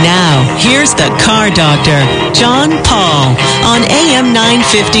Here's the Car Doctor, John Paul, on AM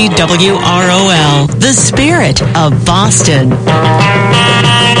 950 WROL, the spirit of Boston.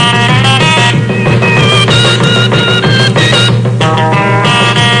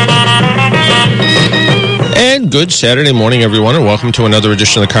 And good Saturday morning, everyone, and welcome to another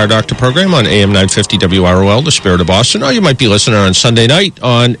edition of the Car Doctor program on AM 950 WROL, the spirit of Boston. Or you might be listening on Sunday night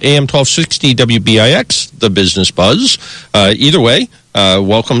on AM 1260 WBIX, the Business Buzz. Either way,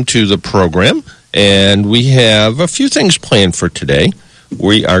 welcome to the program. And we have a few things planned for today.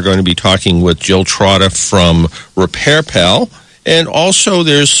 We are going to be talking with Jill Trotta from Repair Pal. And also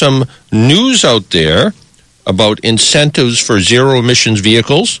there's some news out there about incentives for zero-emissions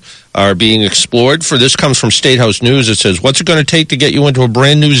vehicles are being explored. This comes from State House News. It says, what's it going to take to get you into a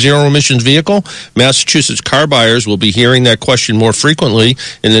brand-new zero-emissions vehicle? Massachusetts car buyers will be hearing that question more frequently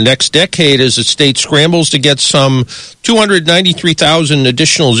in the next decade as the state scrambles to get some 293,000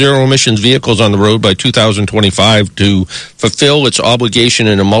 additional zero-emissions vehicles on the road by 2025 to fulfill its obligation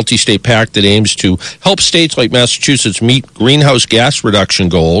in a multi-state pact that aims to help states like Massachusetts meet greenhouse gas reduction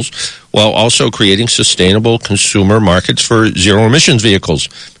goals while also creating sustainable consumer markets for zero-emissions vehicles.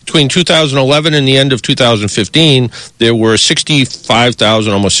 Between 2011 and the end of 2015, there were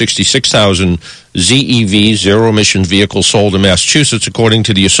 65,000, almost 66,000 ZEV, zero-emission vehicles sold in Massachusetts, according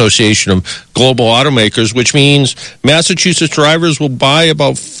to the Association of Global Automakers, which means Massachusetts drivers will buy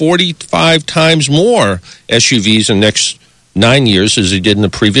about 45 times more SUVs in the next 9 years as they did in the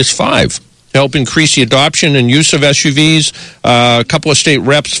previous 5. To help increase the adoption and use of SUVs, a couple of state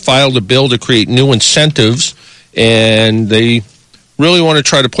reps filed a bill to create new incentives, and they really want to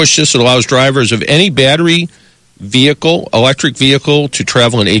try to push this. It allows drivers of any battery vehicle, electric vehicle, to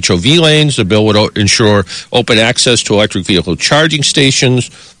travel in HOV lanes. The bill would ensure open access to electric vehicle charging stations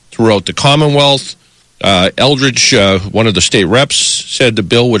throughout the Commonwealth. Eldridge, one of the state reps, said the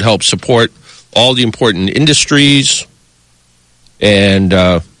bill would help support all the important industries. And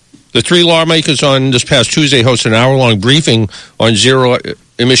the three lawmakers on this past Tuesday hosted an hour-long briefing on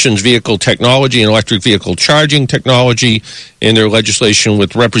zero-emissions vehicle technology and electric vehicle charging technology in their legislation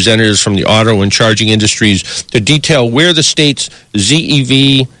with representatives from the auto and charging industries to detail where the state's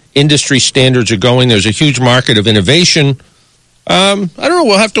ZEV industry standards are going. There's a huge market of innovation. I don't know.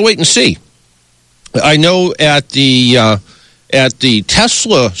 We'll have to wait and see. I know at the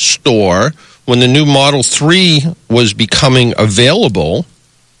Tesla store, when the new Model 3 was becoming available,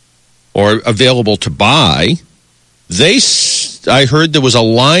 or available to buy, I heard there was a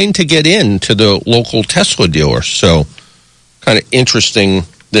line to get in to the local Tesla dealer. So kind of interesting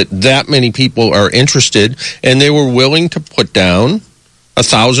that many people are interested, and they were willing to put down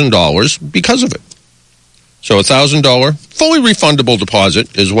 $1,000 because of it. So $1,000 fully refundable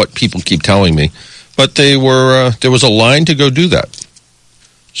deposit is what people keep telling me. But there was a line to go do that.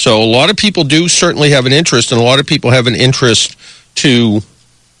 So a lot of people do certainly have an interest, and a lot of people have an interest to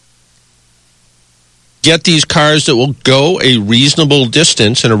get these cars that will go a reasonable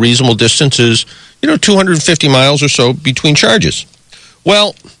distance, and a reasonable distance is, 250 miles or so between charges.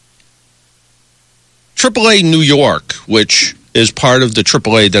 Well, AAA New York, which is part of the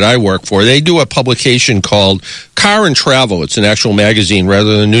AAA that I work for, they do a publication called Car and Travel. It's an actual magazine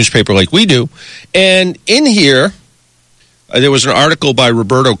rather than a newspaper like we do. And in here, there was an article by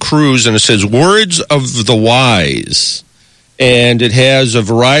Roberto Cruz, and it says, Words of the Wise. And it has a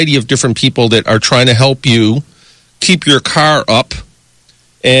variety of different people that are trying to help you keep your car up.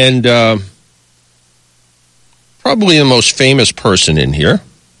 And probably the most famous person in here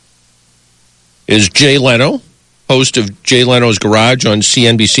is Jay Leno, host of Jay Leno's Garage on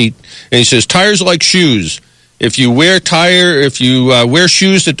CNBC. And he says, tires are like shoes. If you wear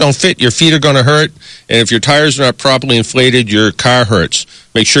shoes that don't fit, your feet are going to hurt. And if your tires are not properly inflated, your car hurts.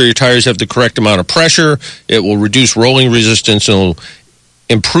 Make sure your tires have the correct amount of pressure. It will reduce rolling resistance and will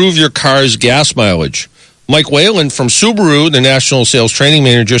improve your car's gas mileage. Mike Whalen from Subaru, the National Sales Training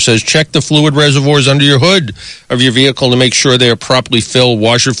Manager, says check the fluid reservoirs under your hood of your vehicle to make sure they are properly filled.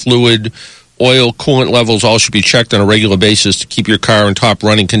 Washer fluid, oil, coolant levels all should be checked on a regular basis to keep your car in top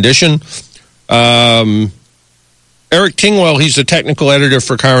running condition. Eric Tingwell, he's the technical editor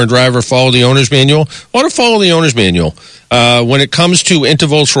for Car and Driver. Follow the owner's manual. Want to follow the owner's manual. When it comes to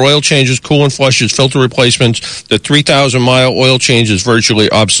intervals for oil changes, coolant flushes, filter replacements, the 3,000-mile oil change is virtually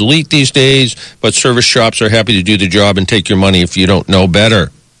obsolete these days, but service shops are happy to do the job and take your money if you don't know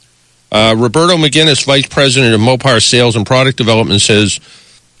better. Roberto McGinnis, Vice President of Mopar Sales and Product Development, says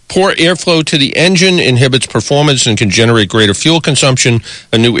poor airflow to the engine inhibits performance and can generate greater fuel consumption.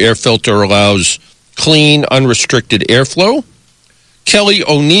 A new air filter allows clean, unrestricted airflow. Kelly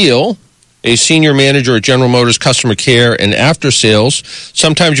O'Neill a senior manager at General Motors Customer Care and After Sales.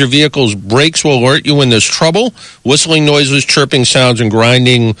 Sometimes your vehicle's brakes will alert you when there's trouble. Whistling noises, chirping sounds, and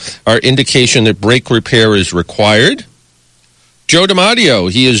grinding are indication that brake repair is required. Joe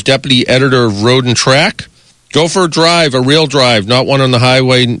DiMatteo, he is deputy editor of Road and Track. Go for a drive, a real drive, not one on the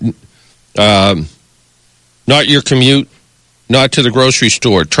highway, not your commute, not to the grocery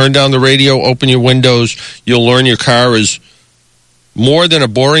store. Turn down the radio, open your windows. You'll learn your car is more than a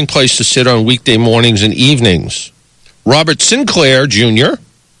boring place to sit on weekday mornings and evenings. Robert Sinclair, Jr.,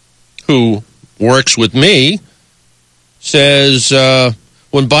 who works with me, says,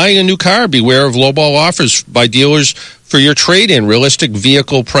 when buying a new car, beware of lowball offers by dealers for your trade-in. Realistic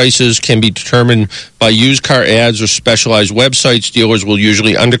vehicle prices can be determined by used car ads or specialized websites. Dealers will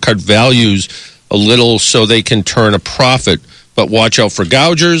usually undercut values a little so they can turn a profit, but watch out for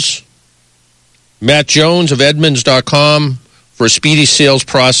gougers. Matt Jones of Edmunds.com. For a speedy sales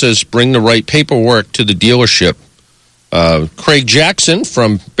process, bring the right paperwork to the dealership. Craig Jackson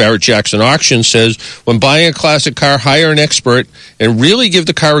from Barrett Jackson Auction says, when buying a classic car, hire an expert and really give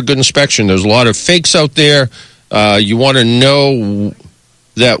the car a good inspection. There's a lot of fakes out there. You want to know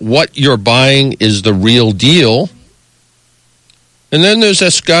that what you're buying is the real deal. And then there's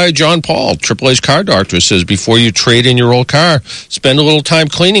this guy, John Paul, AAA's car doctor, says before you trade in your old car, spend a little time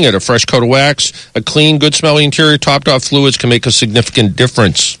cleaning it. A fresh coat of wax, a clean, good-smelling interior, topped-off fluids can make a significant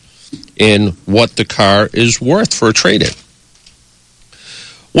difference in what the car is worth for a trade-in.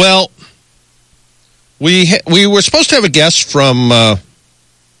 Well, we were supposed to have a guest from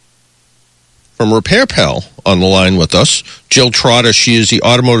Repair Pal on the line with us, Jill Trotta. She is the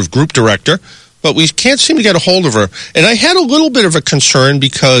automotive group director. But we can't seem to get a hold of her. And I had a little bit of a concern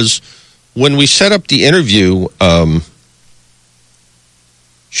because when we set up the interview,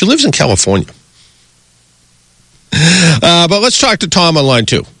 she lives in California. But let's talk to Tom on line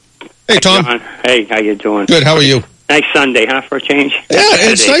 2. Hey, Tom. John. Hey, how you doing? Good. How are you? Nice Sunday, huh, for a change? Yeah,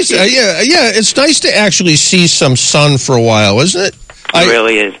 it's nice. It's nice to actually see some sun for a while, isn't it? It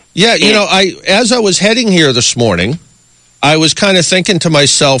really is. Yeah, you know, as I was heading here this morning, I was kind of thinking to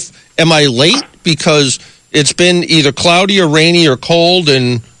myself, am I late? Because it's been either cloudy or rainy or cold,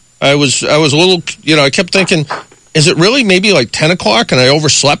 and I was a little, I kept thinking, is it really maybe like 10 o'clock and I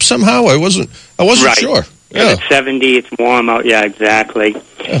overslept somehow? I wasn't right. Sure. Yeah. It's 70, it's warm out. Yeah, exactly.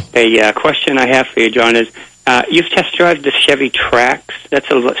 Yeah. A question I have for you, John, is you've test driven the Chevy Trax. That's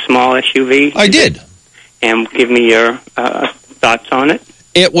a small SUV. I did. And give me your thoughts on it.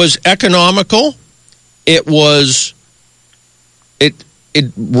 It was economical. It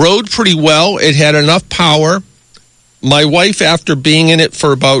rode pretty well. It had enough power. My wife, after being in it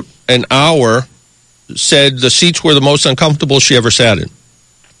for about an hour, said the seats were the most uncomfortable she ever sat in.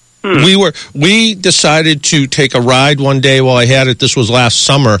 We decided to take a ride one day while I had it. This was last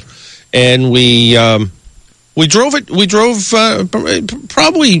summer, and we drove it. We drove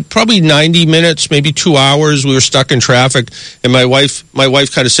probably 90 minutes, maybe 2 hours. We were stuck in traffic, and my wife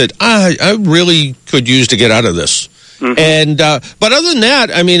kind of said, I really could use to get out of this. Mm-hmm. And but other than that,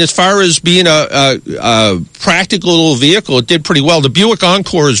 I mean, as far as being a practical little vehicle, it did pretty well. The Buick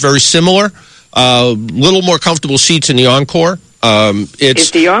Encore is very similar. Little more comfortable seats in the Encore. Is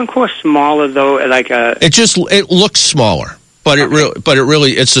the Encore smaller though? It looks smaller, but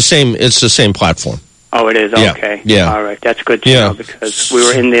it's the same platform. Oh, it is? Okay. Yeah. All right. That's good to know because we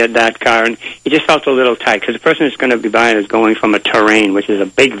were in that car and it just felt a little tight because the person who's going to be buying is going from a Terrain, which is a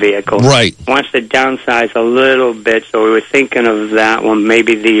big vehicle. Right. Wants to downsize a little bit, so we were thinking of that one.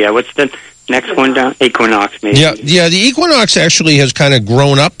 Maybe what's the next one down? Equinox, maybe. Yeah. The Equinox actually has kind of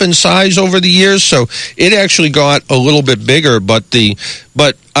grown up in size over the years, so it actually got a little bit bigger. But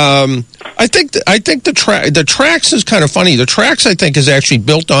I think the Trax is kind of funny. The Trax, I think, is actually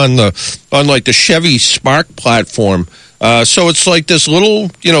built on like the Chevy Spark platform. So it's like this little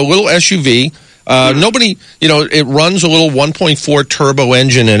SUV. Nobody, it runs a little 1.4 turbo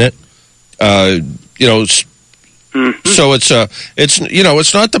engine in it. So it's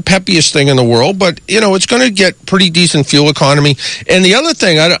not the peppiest thing in the world, but it's going to get pretty decent fuel economy. And the other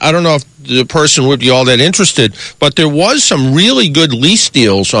thing, I don't know if the person would be all that interested, but there was some really good lease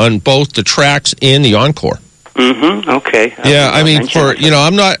deals on both the Trax and the Encore. Mm-hmm. Okay. I mean,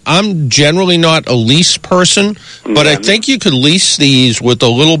 I'm generally not a lease person, but I think you could lease these with a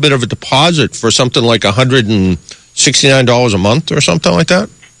little bit of a deposit for something like $169 a month or something like that.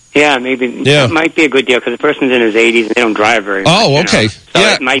 Yeah, maybe. Yeah. It might be a good deal because the person's in his 80s and they don't drive very much. Oh, okay. So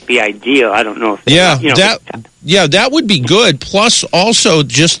it might be ideal. I don't know if that would be good. Plus, also,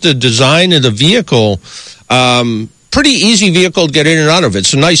 just the design of the vehicle, pretty easy vehicle to get in and out of.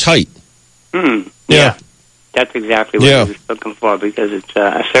 It's a nice height. Yeah. That's exactly what I was looking for, because it's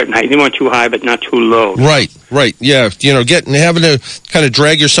a certain height. You don't want too high, but not too low. Right. Yeah, having to kind of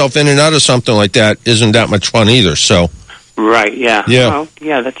drag yourself in and out of something like that isn't that much fun either. So. Right. Yeah. Yeah.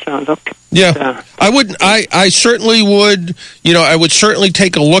 Well, that sounds okay. Yeah. I certainly would. I would certainly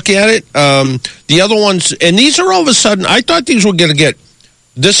take a look at it. The other ones, and these are all of a sudden. I thought these were going to get.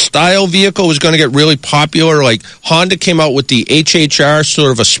 This style vehicle was going to get really popular. Like Honda came out with the HHR,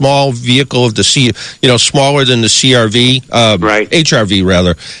 sort of a small vehicle of the smaller than the CRV, right? HRV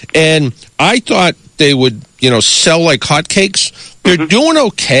rather. And I thought they would, sell like hotcakes. They're doing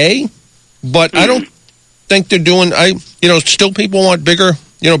okay, but I don't think they're doing. Still people want bigger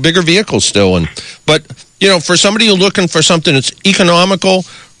vehicles still. But for somebody who's looking for something that's economical,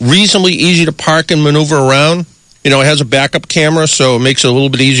 reasonably easy to park and maneuver around. It has a backup camera, so it makes it a little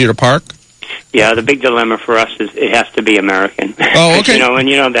bit easier to park. Yeah, the big dilemma for us is it has to be American. Oh, okay.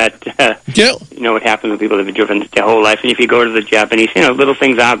 And that. What happens with people that have driven their whole life, and if you go to the Japanese, little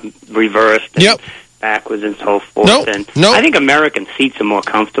things are reversed. And backwards and so forth. No. I think American seats are more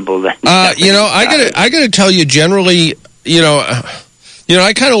comfortable than. I gotta tell you, generally,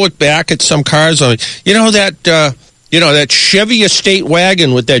 I kind of look back at some cars. That Chevy Estate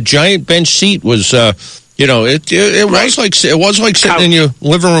wagon with that giant bench seat was. It was like sitting in your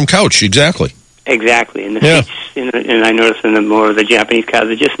living room couch. Exactly. And the seats, and I noticed in the more of the Japanese cars,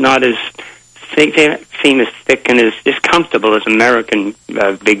 they're just not as thick. They don't seem as thick and as comfortable as American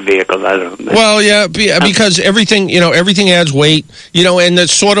big vehicles. I don't know. Well, yeah, because everything adds weight. And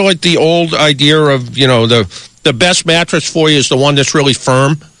it's sort of like the old idea of the best mattress for you is the one that's really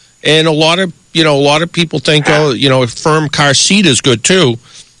firm. And a lot of people think, a firm car seat is good too.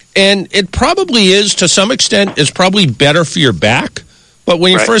 And it probably is, to some extent, it's probably better for your back. But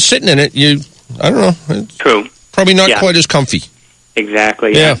when you're first sitting in it, I don't know. It's true. Probably not quite as comfy.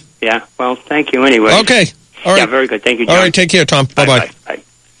 Exactly. Yeah. Well, thank you anyway. Okay. All right. Yeah, very good. Thank you, John. All right, take care, Tom. Bye-bye. Bye.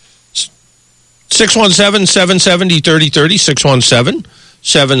 617-770-3030,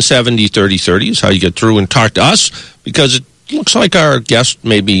 617-770-3030 is how you get through and talk to us, because it looks like our guest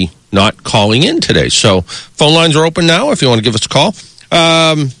may be not calling in today. So phone lines are open now if you want to give us a call.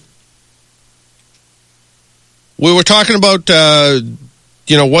 We were talking about,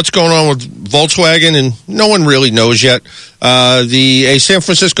 what's going on with Volkswagen, and no one really knows yet. A San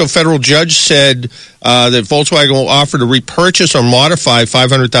Francisco federal judge said that Volkswagen will offer to repurchase or modify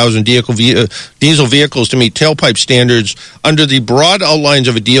 500,000 diesel vehicles to meet tailpipe standards under the broad outlines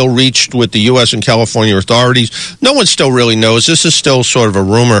of a deal reached with the U.S. and California authorities. No one still really knows. This is still sort of a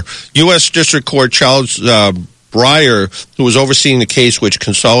rumor. U.S. District Court Charles Breyer, who was overseeing the case, which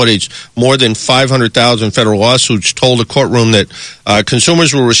consolidates more than 500,000 federal lawsuits, told the courtroom that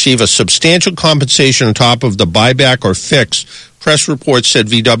consumers will receive a substantial compensation on top of the buyback or fix. Press reports said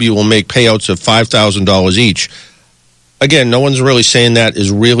VW will make payouts of $5,000 each. Again, no one's really saying that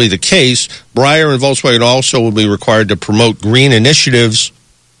is really the case. Breyer and Volkswagen also will be required to promote green initiatives,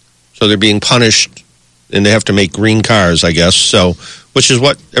 so they're being punished, and they have to make green cars, I guess. So, which is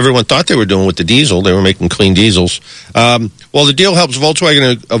what everyone thought they were doing with the diesel. They were making clean diesels. Well, the deal helps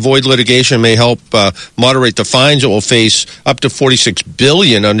Volkswagen avoid litigation and may help moderate the fines it will face, up to $46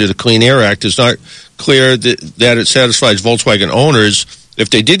 billion under the Clean Air Act. It's not clear that it satisfies Volkswagen owners if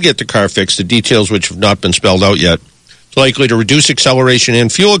they did get the car fixed, the details which have not been spelled out yet. It's likely to reduce acceleration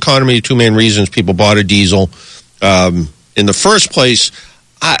and fuel economy, the two main reasons people bought a diesel in the first place.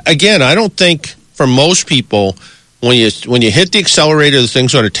 I don't think for most people, when you hit the accelerator, the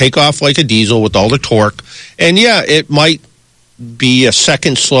thing's going to take off like a diesel with all the torque. And yeah, it might be a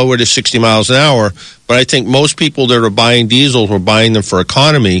second slower to 60 miles an hour, but I think most people that are buying diesels were buying them for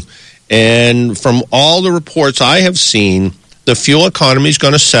economy. And from all the reports I have seen, the fuel economy is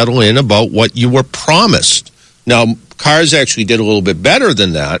going to settle in about what you were promised. Now, cars actually did a little bit better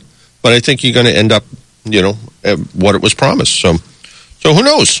than that, but I think you're going to end up, at what it was promised. So who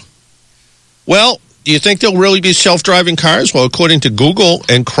knows? Well, do you think there'll really be self-driving cars? Well, according to Google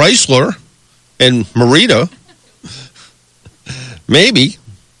and Chrysler and Merida, maybe.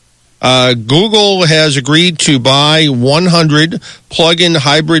 Google has agreed to buy 100 plug-in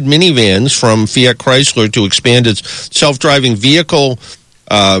hybrid minivans from Fiat Chrysler to expand its self-driving vehicle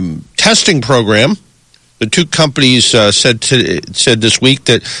testing program. The two companies said this week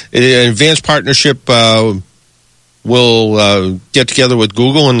that an advanced partnership will get together with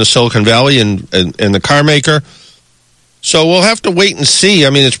Google in the Silicon Valley and the car maker. So we'll have to wait and see.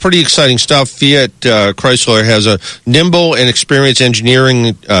 I mean, it's pretty exciting stuff. Fiat Chrysler has a nimble and experienced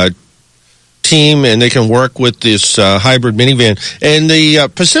engineering team, and they can work with this hybrid minivan. And the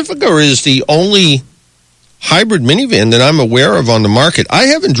Pacifica is the only hybrid minivan that I'm aware of on the market. I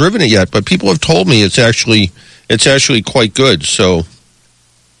haven't driven it yet, but people have told me it's actually quite good. So,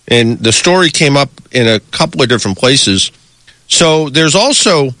 and the story came up in a couple of different places. So there's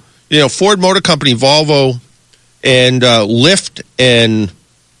also, Ford Motor Company, Volvo, and Lyft and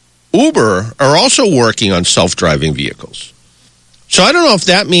Uber are also working on self-driving vehicles. So I don't know if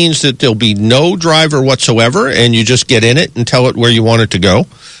that means that there'll be no driver whatsoever and you just get in it and tell it where you want it to go.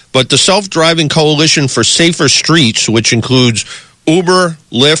 But the Self-Driving Coalition for Safer Streets, which includes Uber,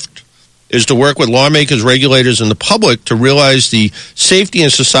 Lyft, is to work with lawmakers, regulators, and the public to realize the safety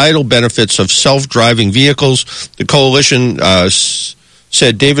and societal benefits of self-driving vehicles. The coalition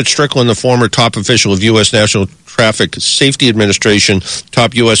said David Strickland, the former top official of U.S. National Traffic Safety Administration,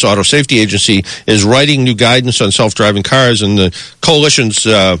 top U.S. Auto Safety Agency, is writing new guidance on self-driving cars, and the coalition's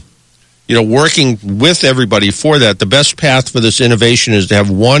working with everybody for that. The best path for this innovation is to have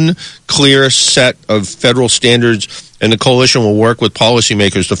one clear set of federal standards, and the coalition will work with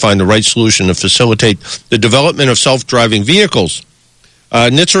policymakers to find the right solution to facilitate the development of self-driving vehicles.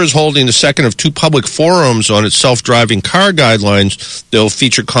 NHTSA is holding the second of two public forums on its self-driving car guidelines. They'll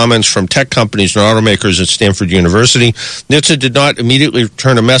feature comments from tech companies and automakers at Stanford University. NHTSA did not immediately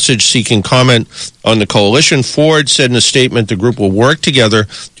return a message seeking comment on the coalition. Ford said in a statement the group will work together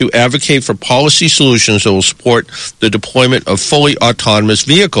to advocate for policy solutions that will support the deployment of fully autonomous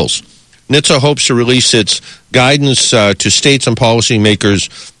vehicles. NHTSA hopes to release its guidance to states and policymakers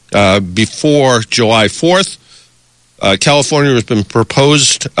before July 4th. California has been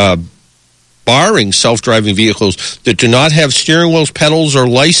proposed barring self-driving vehicles that do not have steering wheels, pedals, or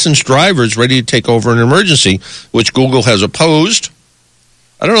licensed drivers ready to take over in an emergency, which Google has opposed.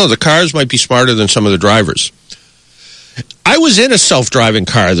 I don't know, the cars might be smarter than some of the drivers. I was in a self-driving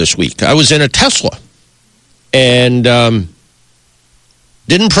car this week. I was in a Tesla and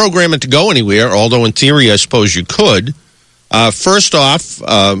didn't program it to go anywhere, although in theory I suppose you could. First off,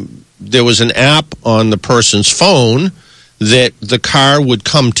 there was an app on the person's phone that the car would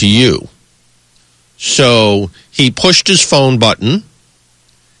come to you. So he pushed his phone button,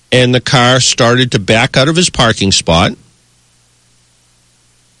 and the car started to back out of his parking spot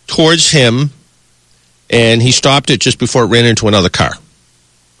towards him, and he stopped it just before it ran into another car.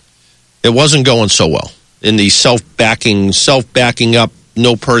 It wasn't going so well in the self-backing up,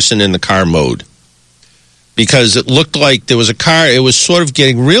 no person in the car mode. Because it looked like there was a car, it was sort of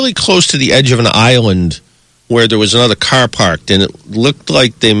getting really close to the edge of an island where there was another car parked, and it looked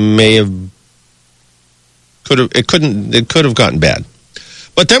like they could have gotten bad.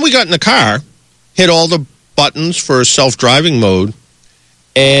 But then we got in the car, hit all the buttons for self-driving mode,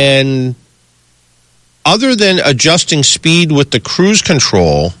 and other than adjusting speed with the cruise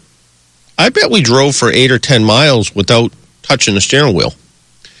control, I bet we drove for 8 or 10 miles without touching the steering wheel.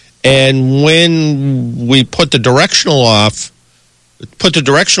 And when we put the directional on,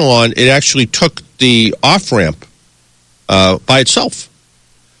 it actually took the off-ramp by itself.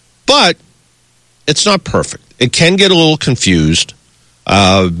 But it's not perfect. It can get a little confused.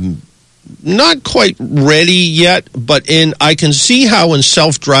 Not quite ready yet, but I can see how in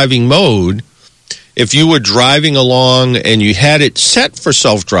self-driving mode, if you were driving along and you had it set for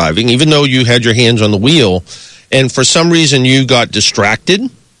self-driving, even though you had your hands on the wheel, and for some reason you got distracted,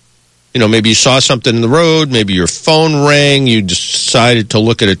 maybe you saw something in the road, maybe your phone rang, you decided to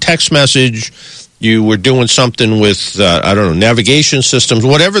look at a text message, you were doing something with, navigation systems,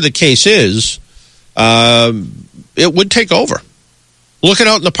 whatever the case is, it would take over. Looking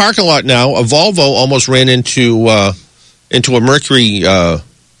out in the parking lot now, a Volvo almost ran into a Mercury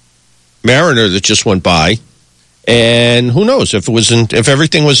Mariner that just went by. And who knows, if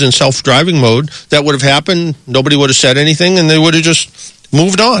everything was in self-driving mode, that would have happened, nobody would have said anything, and they would have just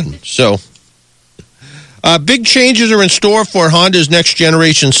moved on. So, big changes are in store for Honda's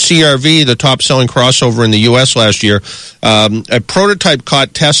next-generation CR-V, the top-selling crossover in the U.S. last year. A prototype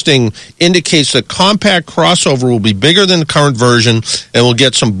caught testing indicates the compact crossover will be bigger than the current version and will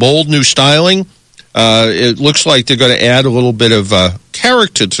get some bold new styling. It looks like they're going to add a little bit of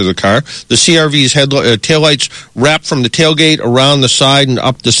character to the car. The CR-V's taillights wrap from the tailgate around the side and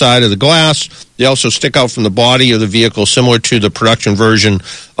up the side of the glass. They also stick out from the body of the vehicle, similar to the production version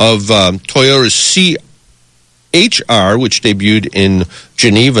of Toyota's CHR, which debuted in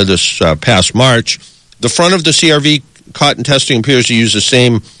Geneva this past March. The front of the CR-V caught in testing appears to use the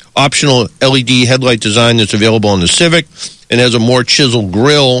same optional LED headlight design that's available on the Civic and has a more chiseled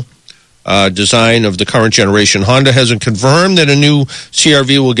grille design of the current generation. Honda hasn't confirmed that a new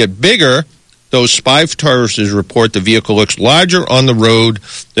CR-V will get bigger, though spy photographers report the vehicle looks larger on the road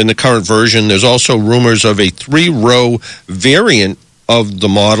than the current version. There's also rumors of a 3-row variant of the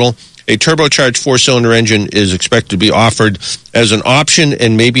model. A turbocharged four-cylinder engine is expected to be offered as an option,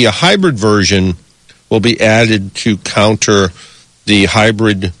 and maybe a hybrid version will be added to counter the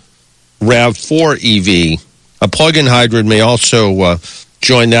hybrid RAV4 EV. A plug-in hybrid may also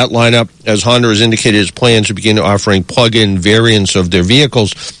join that lineup, as Honda has indicated its plans to begin offering plug-in variants of their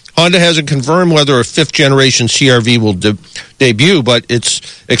vehicles. Honda hasn't confirmed whether a fifth-generation CR-V will debut, but it's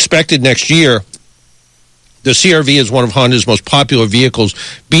expected next year. The CR-V is one of Honda's most popular vehicles,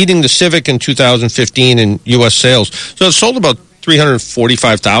 beating the Civic in 2015 in U.S. sales. So it's sold about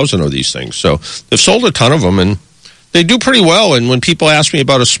 345,000 of these things. So they've sold a ton of them, and they do pretty well. And when people ask me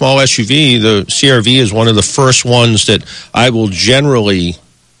about a small SUV, the CR-V is one of the first ones that I will generally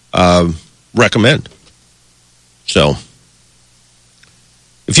recommend. So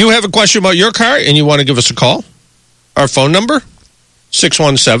if you have a question about your car and you want to give us a call, our phone number,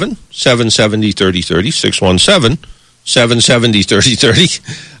 617-770-3030,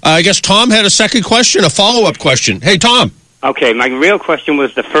 617-770-3030. I guess Tom had a second question, a follow-up question. Hey, Tom. Okay, my real question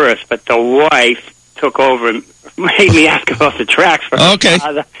was the first, but the wife took over and made me ask about the tracks for her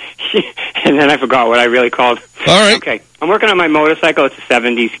father. And then I forgot what I really called. All right. Okay, I'm working on my motorcycle. It's a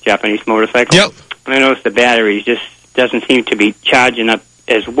 70s Japanese motorcycle. Yep. And I noticed the battery just doesn't seem to be charging up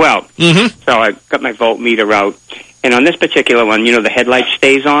as well. Mm-hmm. So I got my voltmeter out. And on this particular one, the headlight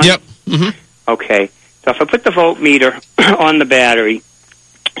stays on? Yep. Mm-hmm. Okay. So if I put the voltmeter on the battery,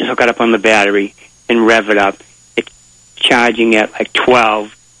 just hook it up on the battery and rev it up, it's charging at like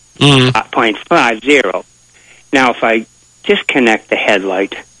 12.50. Now, if I disconnect the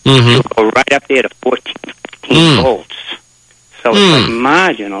headlight, it'll go right up there to 14, 15 volts. So it's like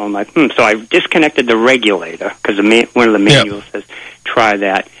marginal. I'm like, So I disconnected the regulator, because one of the manuals says, try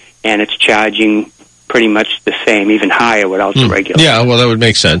that, and it's charging pretty much the same, even higher without the regulator. Yeah, well, that would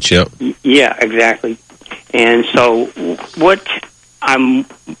make sense, yeah. Yeah, exactly. And so what I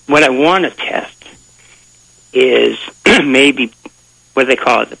want to test is maybe what they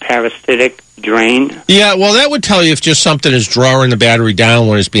call it, the parasitic drain. Yeah, well, that would tell you if just something is drawing the battery down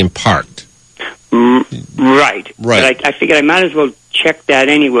when it's being parked. Right. But I figured I might as well check that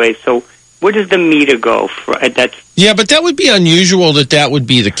anyway. So where does the meter go? Yeah, but that would be unusual that would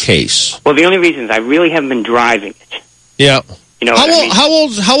be the case. Well, the only reason is I really haven't been driving it. Yeah. How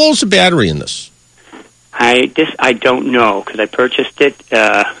old's the battery in this? I don't know, because I purchased it,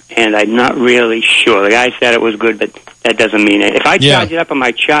 and I'm not really sure. The guy said it was good, but that doesn't mean it. If I charge it up on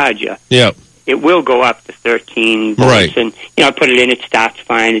my charger, it will go up to 13 volts. Right. And, I put it in, it starts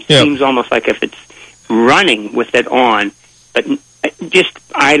fine. It seems almost like if it's running with it on, but just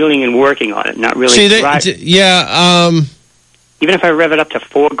idling and working on it, not really driving. Even if I rev it up to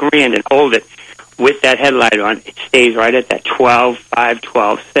 $4,000 and hold it with that headlight on, it stays right at that 12.5,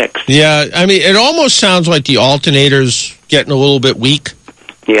 12.6. Yeah, I mean, it almost sounds like the alternator's getting a little bit weak.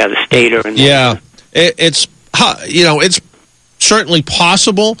 Yeah, the stator. And it's certainly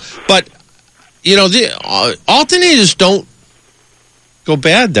possible, but, the alternators don't go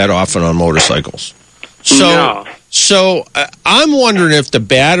bad that often on motorcycles. So I'm wondering if the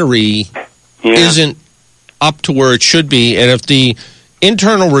battery isn't up to where it should be, and if the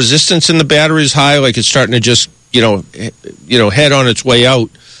internal resistance in the battery is high, like it's starting to just, head on its way out,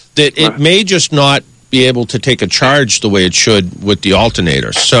 that it may just not be able to take a charge the way it should with the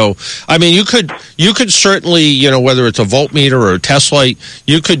alternator. So, I mean, you could certainly, whether it's a voltmeter or a test light,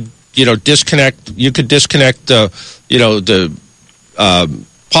 you could, disconnect the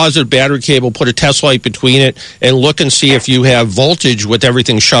positive battery cable, put a test light between it, and look and see if you have voltage with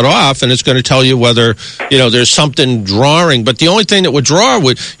everything shut off, and it's going to tell you whether, there's something drawing. But the only thing that would draw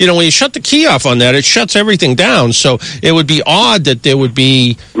would, when you shut the key off on that, it shuts everything down. So it would be odd that there would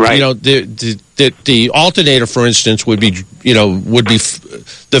be, the alternator, for instance, would be,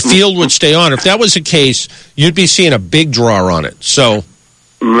 the field would stay on. If that was the case, you'd be seeing a big draw on it. So,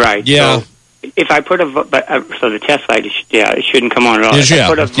 yeah. So if I put so the test light, it shouldn't come on at all. If I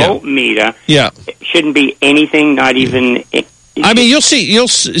put a voltmeter, it shouldn't be anything, not even. I mean, you'll see.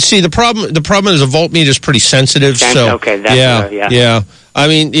 The problem is a voltmeter is pretty sensitive. So okay, that's I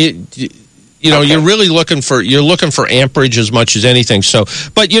mean, you're really looking for amperage as much as anything. So,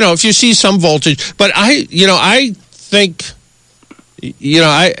 but if you see some voltage, but I think,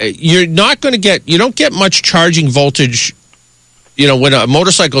 you're not going to get. You don't get much charging voltage. When a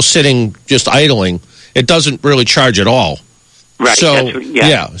motorcycle's sitting just idling, it doesn't really charge at all. Right. So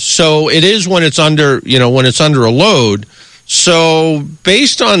so it is when it's under a load. So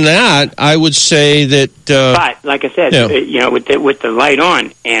based on that, I would say that. But like I said, with the light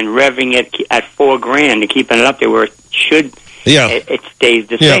on and revving it at $4,000 and keeping it up there where it should, it stays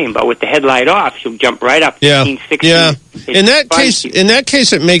the same. But with the headlight off, she'll jump right up 15, 16. Yeah. In that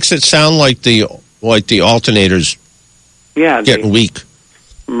case, it makes it sound like the alternators getting weak.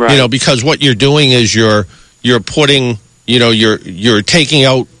 Right. Because what you're doing is you're putting, you're taking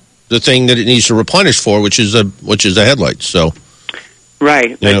out the thing that it needs to replenish for, which is the headlights. So.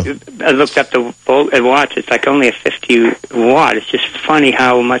 Right. I looked up the watch. It's like only a 50 watt. It's just funny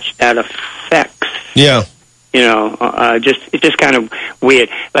how much that affects. Yeah. It's just kind of weird.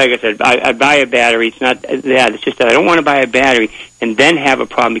 Like I said, I buy a battery. It's not that. It's just that I don't want to buy a battery and then have a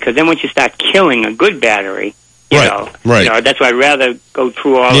problem, because then once you start killing a good battery, right. That's why I'd rather go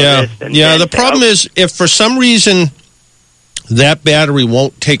through all of this. And the problem is, if for some reason that battery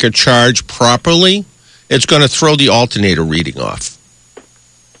won't take a charge properly, it's going to throw the alternator reading off.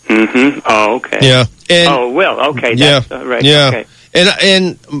 Mm-hmm. Oh, okay. Yeah. Okay. That's right. Yeah. Okay.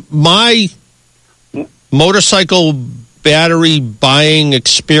 And my motorcycle battery buying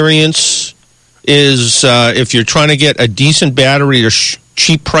experience is, if you're trying to get a decent battery at a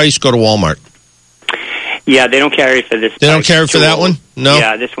cheap price, go to Walmart. Yeah, they don't carry for this. They don't carry for that one? No?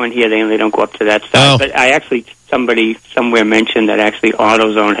 Yeah, this one here, they don't go up to that size. But somebody somewhere mentioned that actually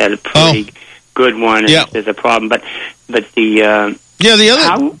AutoZone had a pretty good one, and there's a problem. But the... the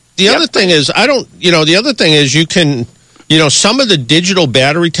other thing is, the other thing is you can, some of the digital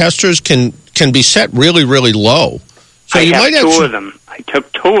battery testers can be set really, really low. So I have two of them. I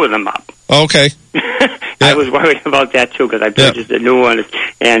took two of them up. Okay. I was worried about that too, because I purchased a new one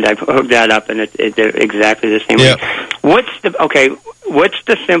and I hooked that up, and it's exactly the same way. What's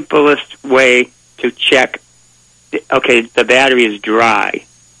the simplest way to check? Okay, the battery is dry.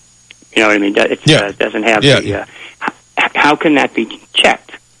 You know what I mean? It doesn't have the. How can that be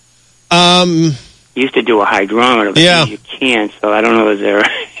checked? You used to do a hydrometer, but you can't. So I don't know. Is there?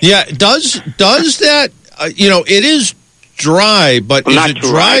 Does that? It is dry, but is it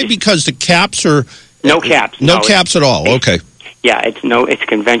dry because the caps are no caps? No caps at all. Okay. Yeah, it's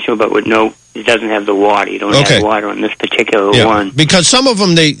conventional, but with it doesn't have the water. You don't have water on this particular one. Because some of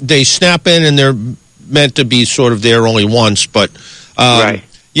them they snap in and they're meant to be sort of there only once, but right.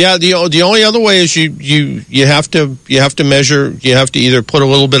 Yeah, the only other way is you have to measure. You have to either put a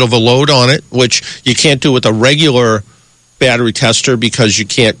little bit of a load on it, which you can't do with a regular battery tester because you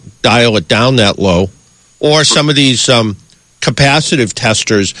can't dial it down that low, or some of these capacitive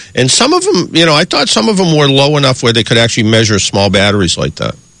testers. And some of them, I thought some of them were low enough where they could actually measure small batteries like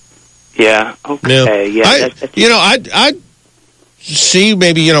that. Yeah. Okay. Yeah. I'd see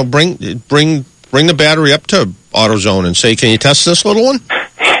maybe bring the battery up to AutoZone and say, can you test this little one?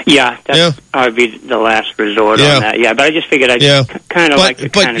 Yeah, that would be the last resort on that. Yeah, but I just figured I'd kind of like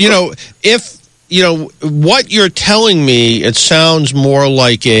to if what you're telling me, it sounds more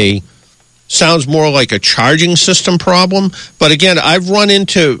like a charging system problem. But again, I've run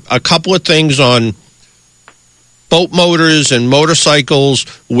into a couple of things on boat motors and motorcycles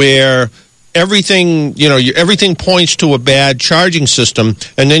where everything points to a bad charging system,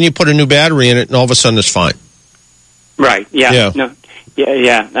 and then you put a new battery in it, and all of a sudden it's fine. Right. Yeah. Yeah. No.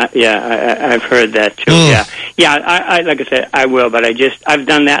 I've heard that too. I like I said, I will, but I've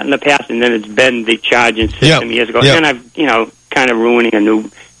done that in the past, and then it's been the charging system years ago, and then I've kind of ruining a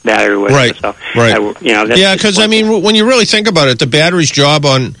new battery with it. So, because when you really think about it, the battery's job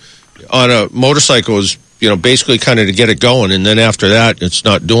on a motorcycle is basically kind of to get it going, and then after that, it's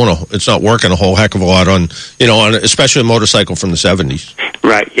not working a whole heck of a lot on especially a motorcycle from the 70s.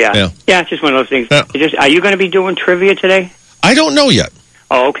 Right. Yeah. It's just one of those things. Are you going to be doing trivia today? I don't know yet.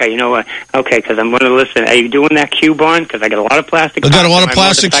 Oh, okay. You know what? Okay, because I'm going to listen. Are you doing that cube on? Because I got a lot of plastic. I've got a lot of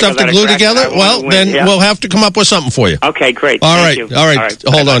plastic stuff to glue together? Well, then we'll have to come up with something for you. Okay, great. All right.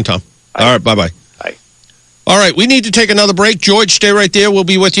 Hold on, Tom. All right, bye-bye. Bye. All right, we need to take another break. George, stay right there. We'll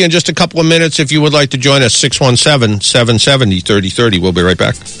be with you in just a couple of minutes. If you would like to join us, 617-770-3030. We'll be right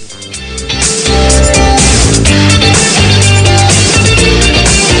back.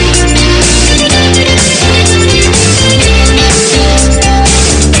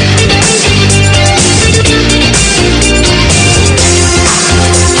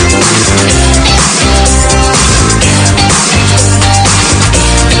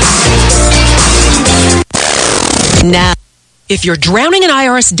 Now, If you're drowning in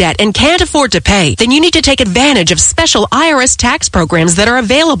IRS debt and can't afford to pay, then you need to take advantage of special IRS tax programs that are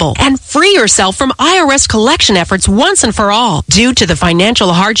available and free yourself from IRS collection efforts once and for all. Due to the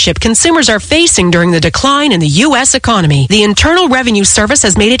financial hardship consumers are facing during the decline in the U.S. economy, the Internal Revenue Service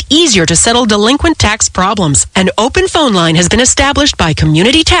has made it easier to settle delinquent tax problems. An open phone line has been established by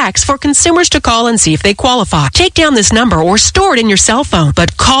Community Tax for consumers to call and see if they qualify. Take down this number or store it in your cell phone,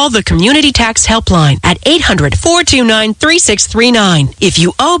 but call the Community Tax Helpline at 800-429-3639. If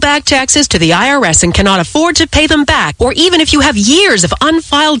you owe back taxes to the IRS and cannot afford to pay them back, or even if you have years of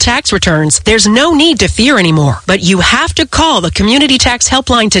unfiled tax returns, there's no need to fear anymore. But you have to call the Community Tax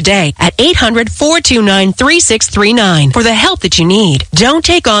Helpline today at 800-429-3639 for the help that you need. Don't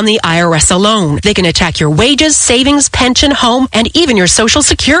take on the IRS alone. They can attack your wages, savings, pension, home, and even your Social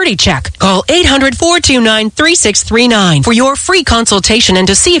Security check. Call 800-429-3639 for your free consultation and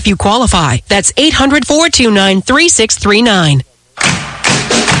to see if you qualify. That's 800-429-3639.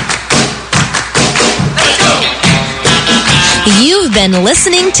 You've been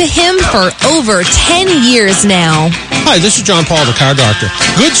listening to him for over 10 years now. Hi, this is John Paul, the Car Doctor.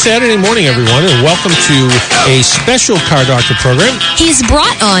 Good Saturday morning, everyone, and welcome to a special Car Doctor program. He's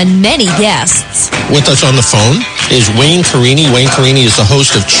brought on many guests. With us on the phone is Wayne Carini. Wayne Carini is the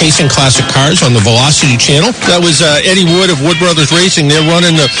host of Chasing Classic Cars on the Velocity Channel. That was Eddie Wood of Wood Brothers Racing. They're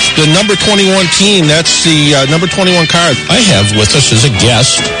running the number 21 team. That's the number 21 car. I have with us as a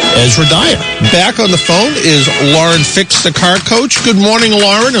guest Ezra Dyer. Back on the phone is Lauren Fix, the car coach. Good morning,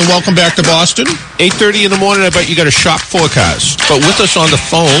 Lauren, and welcome back to Boston. 8:30 in the morning, I bet you got a shock forecast. But with us on the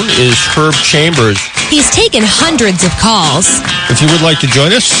phone is Herb Chambers. He's taken hundreds of calls. If you would like to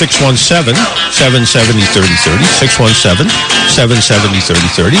join us, 617-770-3030,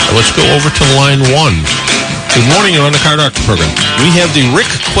 617-770-3030. Let's go over to line one. Good morning, you're on the Car Doctor program. We have the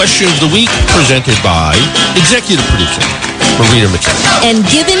Rick Question of the Week presented by executive producer Marita McKay. And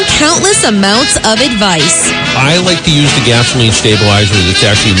given countless amounts of advice. I like to use the gasoline stabilizer that's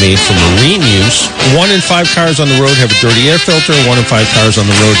actually made for marine use. 1 in 5 cars on the road have a dirty air filter. 1 in 5 cars on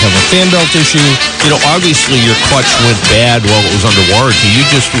the road have a fan belt issue. You know, obviously your clutch went bad while it was under warranty. You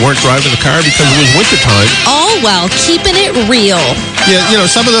just weren't driving the car because it was wintertime. All while keeping it real. Yeah, you know,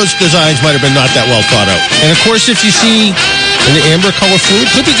 some of those designs might have been not that well thought out. And of course, if you see an amber color fluid,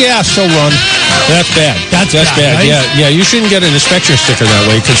 could be gas, so run. That's bad. That's bad. Right? Yeah, you shouldn't get an inspection sticker that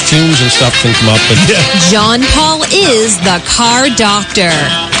way because fumes and stuff can come up. John Paul is the Car Doctor.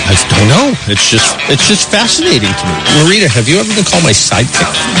 I don't know. It's just fascinating to me. Marita, have you ever been called my sidekick?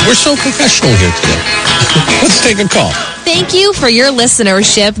 We're so professional here today. Let's take a call. Thank you for your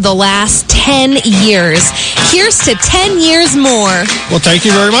listenership the last 10 years. Here's to 10 years more. Well, thank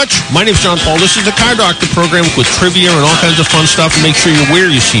you very much. My name's John Paul. This is the Car Doctor program with trivia and all kinds of fun stuff. Make sure you wear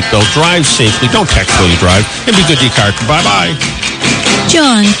your seatbelt, drive safely, don't text while you drive, and be good to your car. Bye-bye.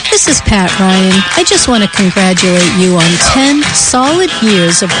 John, this is Pat Ryan. I just want to congratulate you on 10 solid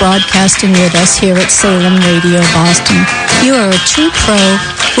years of broadcasting with us here at Salem Radio Boston. You are a true pro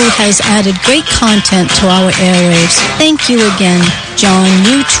who has added great content to our airwaves. Thank you again, John.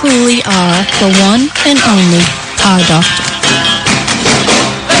 You truly are the one and only Car Doctor.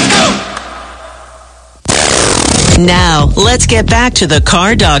 Now, let's get back to the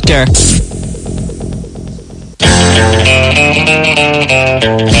Car Doctor.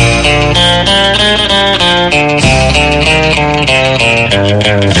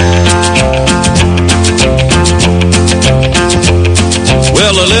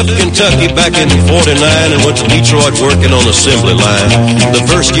 Well, I left Kentucky back in 49 and went to Detroit working on assembly line. The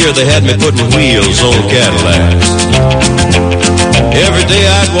first year they had me putting wheels on Cadillacs. Every day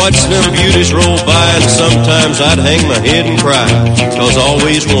I'd watch them beauties roll by, and sometimes I'd hang my head and cry, 'cause I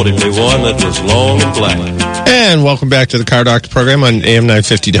always wanted me one that was long and black. And welcome back to the Car Doctor program on AM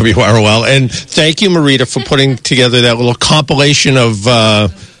 950 WROL. And thank you, Marita, for putting together that little compilation of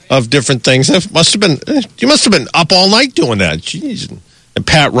different things. You must have been up all night doing that. Jeez. And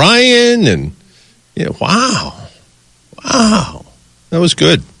Pat Ryan and wow, that was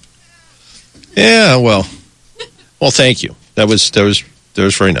good. Yeah, well, thank you. That was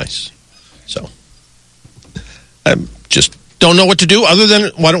very nice. So I just don't know what to do other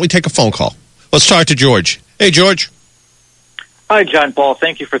than why don't we take a phone call? Let's talk to George. Hey, George. Hi, John Paul.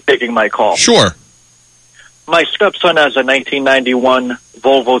 Thank you for taking my call. Sure. My stepson has a 1991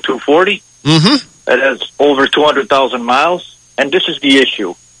 Volvo 240. Mm-hmm. It has over 200,000 miles. And this is the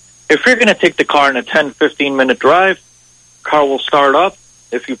issue. If you're going to take the car in a 10, 15-minute drive, car will start up.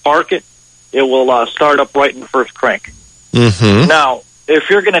 If you park it, it will start up right in the first crank. Mm-hmm. Now, if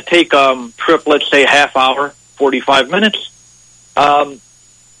you're going to take a trip, let's say half hour, 45 minutes,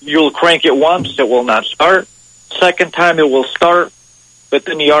 you'll crank it once, it will not start. Second time it will start, but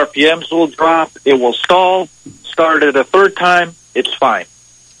then the RPMs will drop. It will stall. Start it a third time, it's fine.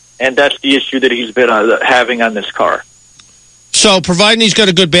 And that's the issue that he's been having on this car. So, providing he's got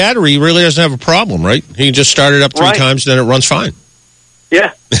a good battery, he really doesn't have a problem, right? He can just start it up three times, then it runs fine.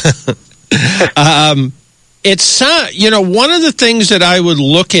 Yeah. It's one of the things that I would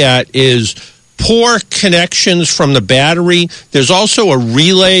look at is poor connections from the battery. There's also a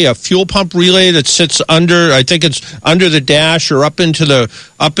relay, a fuel pump relay that sits under. I think it's under the dash or up into the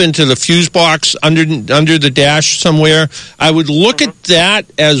fuse box under the dash somewhere. I would look at that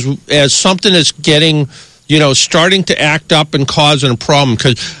as something that's getting, starting to act up and causing a problem,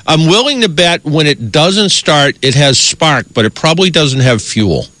 because I'm willing to bet when it doesn't start, it has spark, but it probably doesn't have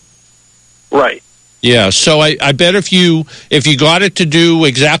fuel. Right. Yeah, so I bet if you got it to do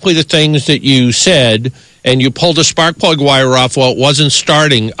exactly the things that you said, and you pulled a spark plug wire off while it wasn't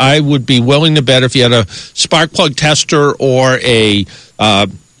starting, I would be willing to bet if you had a spark plug tester or a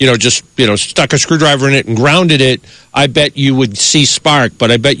stuck a screwdriver in it and grounded it, I bet you would see spark, but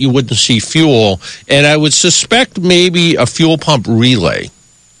I bet you wouldn't see fuel. And I would suspect maybe a fuel pump relay.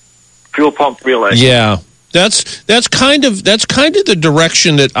 Fuel pump relay. Yeah, that's kind of the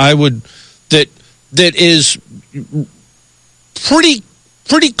direction that I would that is pretty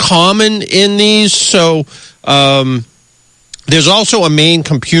common in these. So there's also a main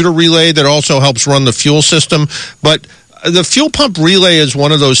computer relay that also helps run the fuel system. But the fuel pump relay is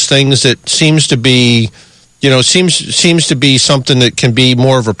one of those things that seems to be something that can be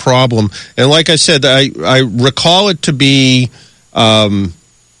more of a problem. And like I said, I recall it to be either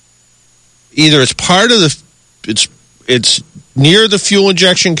it's part of it's near the fuel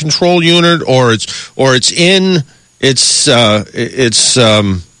injection control unit, or it's the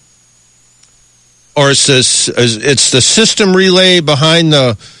system relay behind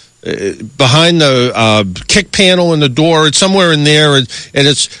the kick panel in the door. It's somewhere in there,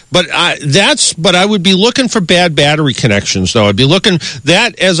 but I would be looking for bad battery connections, though. I'd be looking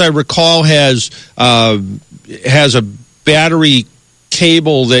that, as I recall, has a battery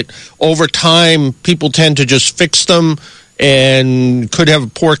cable that over time people tend to just fix them and could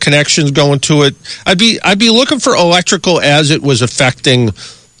have poor connections going to it. I'd be looking for electrical as it was affecting,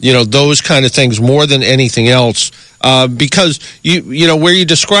 those kind of things more than anything else. Because where you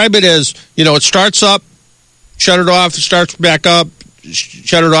describe it as, it starts up, shut it off, it starts back up,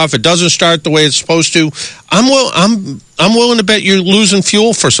 shut it off, it doesn't start the way it's supposed to. I'm willing to bet you're losing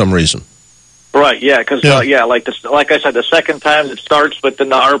fuel for some reason. Right, yeah, because like I said, the second time it starts, but then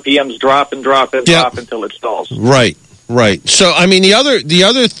the RPMs drop and drop and drop until it stalls. Right. So, I mean, the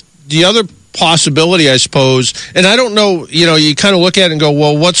other possibility, I suppose, and I don't know, you kind of look at it and go,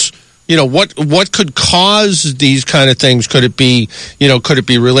 well, what could cause these kind of things? Could it be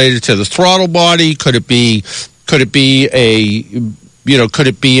related to the throttle body? Could it be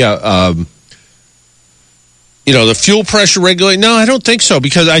the fuel pressure regulator? No, I don't think so,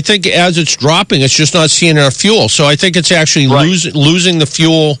 because I think as it's dropping, it's just not seeing enough fuel. So I think it's actually losing the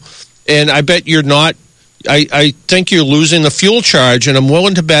fuel, and I bet you're not. I think you're losing the fuel charge, and I'm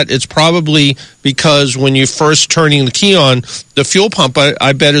willing to bet it's probably because when you're first turning the key on, the fuel pump,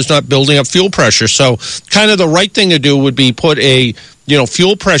 I bet, is not building up fuel pressure. So kind of the right thing to do would be put a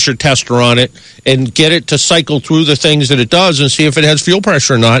fuel pressure tester on it and get it to cycle through the things that it does and see if it has fuel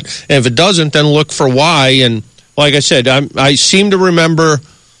pressure or not. And if it doesn't, then look for why. And like I said, I seem to remember,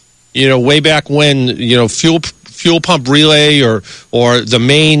 way back when, fuel pump relay or the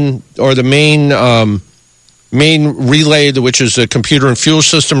main relay, which is a computer and fuel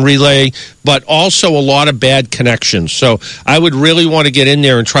system relay, but also a lot of bad connections. So I would really want to get in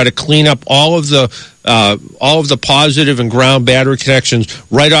there and try to clean up all of the positive and ground battery connections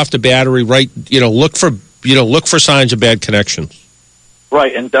right off the battery. Look for signs of bad connections.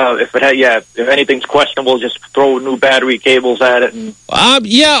 Right, and if anything's questionable, just throw new battery cables at it. And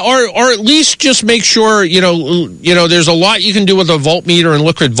or at least just make sure there's a lot you can do with a voltmeter and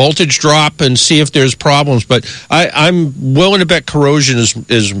look at voltage drop and see if there's problems. But I'm willing to bet corrosion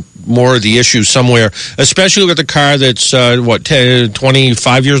is more of the issue somewhere, especially with a car that's 10,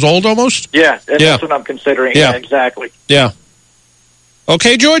 25 years old almost. Yeah, that's what I'm considering. Yeah, exactly. Yeah.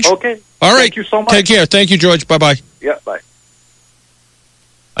 Okay, George. Okay. All right. Thank you so much. Take care. Thank you, George. Bye-bye. Yeah. Bye.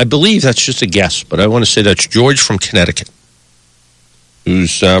 I believe that's just a guess, but I want to say that's George from Connecticut,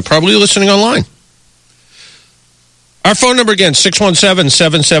 who's probably listening online. Our phone number again,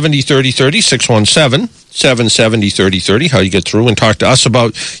 617-770-3030, 617-770-3030. How you get through and talk to us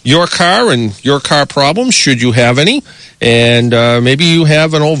about your car and your car problems, should you have any. And maybe you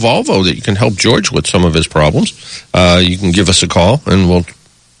have an old Volvo that you can help George with some of his problems. You can give us a call, and we'll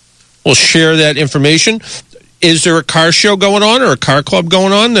share that information. Is there a car show going on or a car club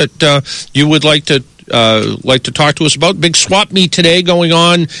going on that you would like to talk to us about? Big swap meet today going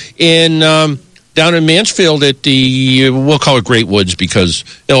on in down in Mansfield at we'll call it Great Woods because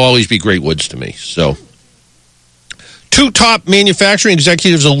it'll always be Great Woods to me. So, 2 top manufacturing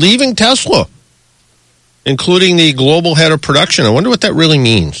executives are leaving Tesla, including the global head of production. I wonder what that really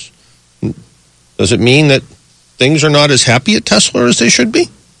means. Does it mean that things are not as happy at Tesla as they should be?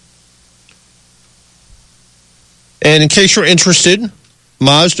 And in case you're interested,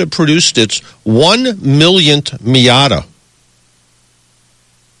 Mazda produced its 1 millionth Miata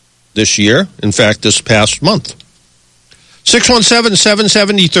this year. In fact, this past month.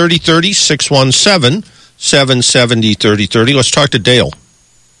 617-770-3030, 617-770-3030. Let's talk to Dale.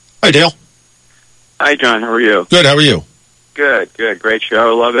 Hi, Dale. Hi, John. How are you? Good. How are you? Good. Great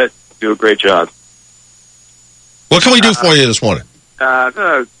show. Love it. Do a great job. What can we do for you this morning?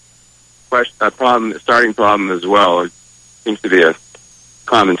 Starting problem as well. It seems to be a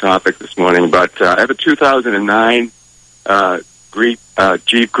common topic this morning, but I have a 2009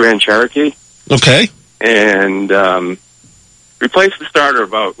 Jeep Grand Cherokee. Okay. And replaced the starter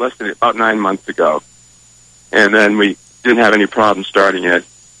about 9 months ago, and then we didn't have any problem starting it.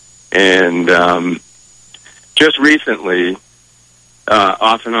 And just recently,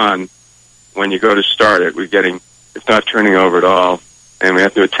 off and on, when you go to start it, it's not turning over at all. And we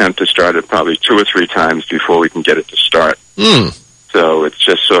have to attempt to start it probably 2 or 3 times before we can get it to start. So it's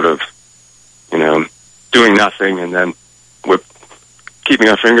just sort of, doing nothing, and then we're keeping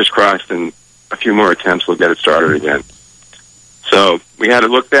our fingers crossed, and a few more attempts will get it started again. So we had it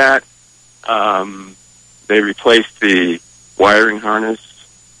looked at. They replaced the wiring harness,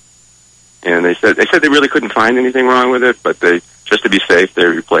 and they said they really couldn't find anything wrong with it, but just to be safe, they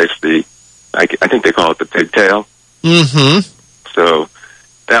replaced I think they call it the pigtail. Mm-hmm. So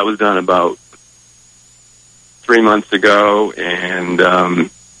that was done about 3 months ago, and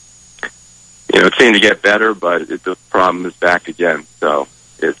it seemed to get better, but the problem is back again. So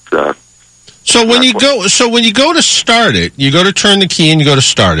it's so when you go to start it, you go to turn the key and you go to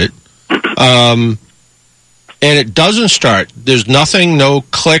start it, and it doesn't start. There's nothing, no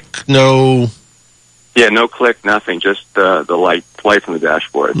click, no. Yeah, no click, nothing. Just the light on the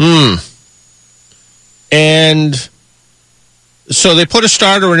dashboard. And so they put a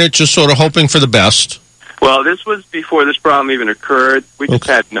starter in it, just sort of hoping for the best. Well, this was before this problem even occurred. We just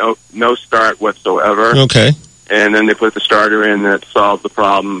had no start whatsoever. Okay. And then they put the starter in that solved the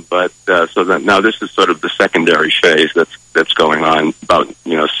problem. But so that now this is sort of the secondary phase that's going on about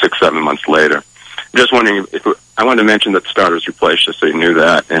 6-7 months later. I'm just wondering I wanted to mention that the starter was replaced, just so you knew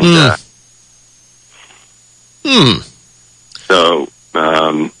that. And so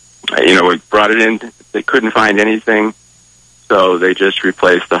we brought it in. They couldn't find anything, so they just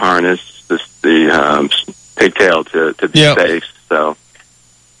replaced the harness, the pigtail to be safe. So,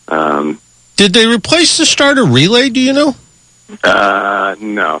 did they replace the starter relay? Do you know?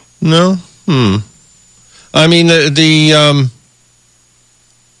 No. No. I mean the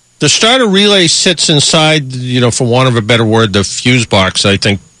starter relay sits inside, for want of a better word, the fuse box. I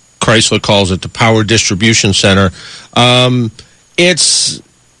think Chrysler calls it the power distribution center.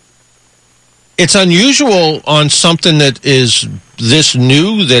 It's unusual on something that is this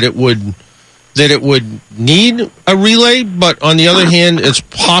new that it would need a relay, but on the other hand, it's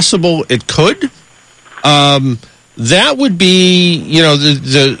possible it could. That would be,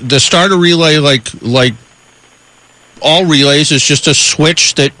 the starter relay, like all relays, is just a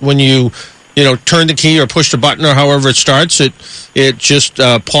switch that when you turn the key or push the button or however it starts, it just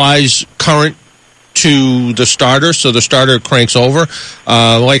applies current to the starter, so the starter cranks over.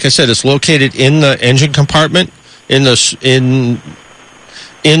 Like I said, it's located in the engine compartment, in the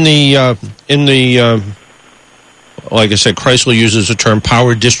like I said, Chrysler uses the term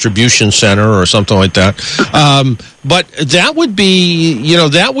power distribution center or something like that. But that would be,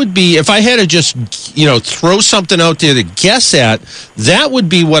 if I had to just, throw something out there to guess at, that would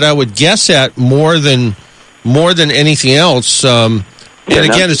be what I would guess at more than anything else. And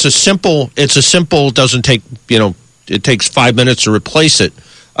again, it's a simple, doesn't take, it takes 5 minutes to replace it.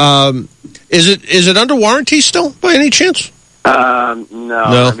 Is it under warranty still by any chance? No.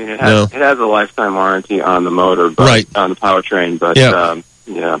 I mean, it has a lifetime warranty on the motor, but on the powertrain, but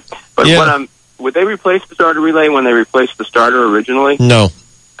But would they replace the starter relay when they replaced the starter originally? No.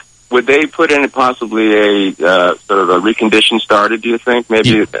 Would they put in possibly a sort of a reconditioned starter, do you think?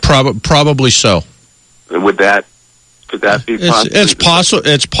 Maybe probably so. Could that be possible? It's possible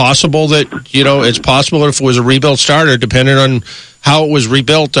that, it's possible that if it was a rebuilt starter, depending on how it was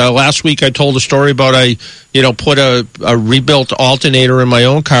rebuilt. Last week I told a story about I put a rebuilt alternator in my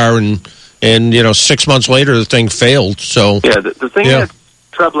own car, and And 6 months later, the thing failed. So the thing that's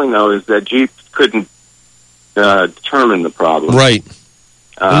troubling though is that Jeep couldn't determine the problem. Right.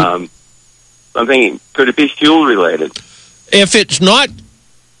 I'm thinking, could it be fuel related? If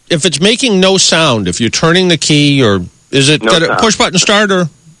it's making no sound, if you're turning the key, or is it got a push button start or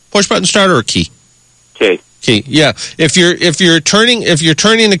a key? Key. Yeah. If you're turning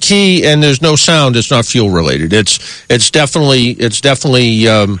the key and there's no sound, it's not fuel related. It's definitely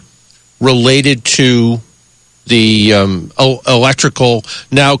related to the electrical.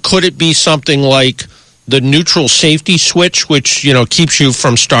 Now, could it be something like the neutral safety switch, which keeps you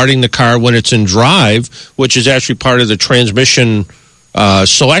from starting the car when it's in drive, which is actually part of the transmission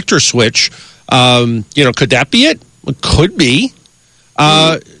selector switch? Could that be it? It could be.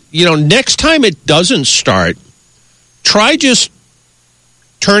 Next time it doesn't start, try just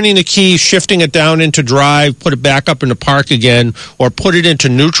turning the key, shifting it down into drive, put it back up into park again, or put it into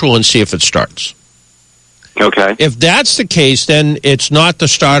neutral and see if it starts. Okay. If that's the case, then it's not the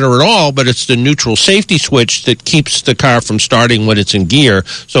starter at all, but it's the neutral safety switch that keeps the car from starting when it's in gear,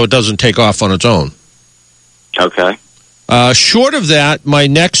 so it doesn't take off on its own. Okay. Short of that, my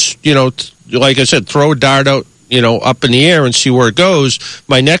next, like I said, throw a dart out, up in the air and see where it goes.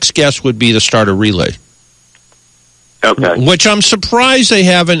 My next guess would be the starter relay. Okay. Which I'm surprised they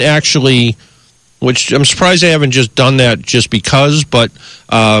haven't just done that just because, but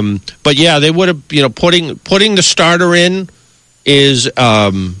yeah, they would have, putting the starter in is,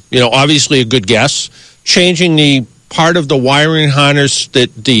 obviously a good guess. Changing the part of the wiring harness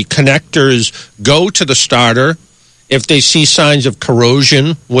that the connectors go to the starter, if they see signs of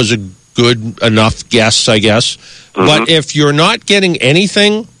corrosion, was a good enough guess, I guess. Mm-hmm. But if you're not getting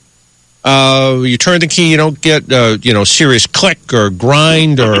anything, you turn the key, you don't get, serious click or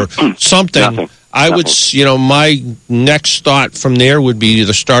grind or something. Nothing. I would, my next thought from there would be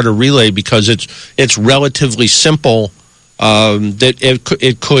the starter relay, because it's relatively simple, that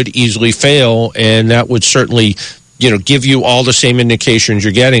it could easily fail, and that would certainly, give you all the same indications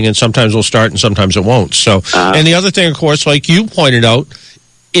you're getting, and sometimes it'll start and sometimes it won't. So, and the other thing, of course, like you pointed out,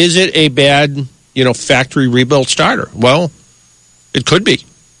 is it a bad, factory rebuilt starter? Well, it could be.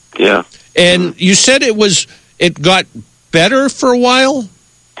 Yeah. And you said it got better for a while?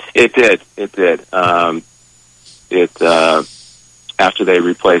 It did. After they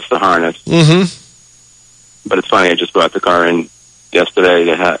replaced the harness. Mm-hmm. But it's funny, I just brought the car in yesterday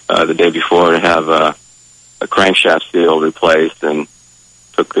the day before to have a crankshaft seal replaced, and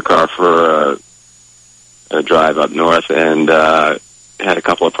took the car for a drive up north, and had a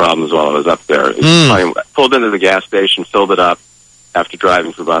couple of problems while I was up there. It's funny, I pulled into the gas station, filled it up after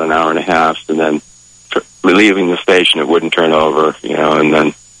driving for about an hour and a half, and then leaving the station, it wouldn't turn over, and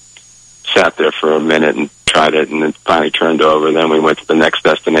then sat there for a minute and tried it, and then finally turned over. Then we went to the next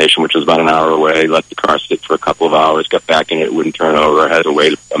destination, which was about an hour away, let the car sit for a couple of hours, got back in it, wouldn't turn over, had to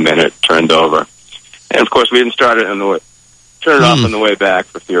wait a minute, turned over. And, of course, we didn't start it turn it off on the way back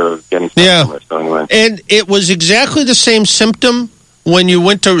for fear of getting stuck somewhere. So anyway. And it was exactly the same symptom when you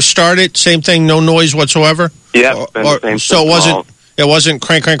went to start it, same thing, no noise whatsoever? Yeah, same so it wasn't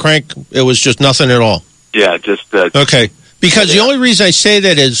crank, it was just nothing at all? Yeah, just... okay, because the only reason I say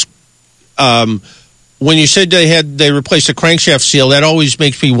that is when you said they replaced the crankshaft seal, that always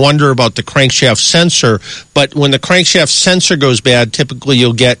makes me wonder about the crankshaft sensor. But when the crankshaft sensor goes bad, typically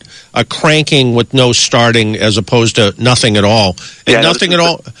you'll get a cranking with no starting as opposed to nothing at all. And nothing at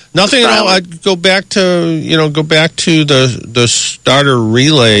all. I'd go back to the starter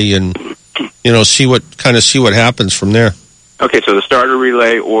relay and see what happens from there. Okay, so the starter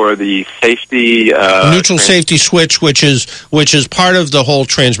relay or the safety neutral safety switch, which is part of the whole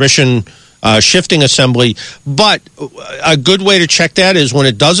transmission shifting assembly. But a good way to check that is when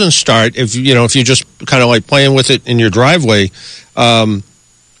it doesn't start. If you're just kind of like playing with it in your driveway,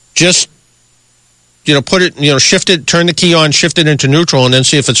 just put it, shift it, turn the key on, shift it into neutral, and then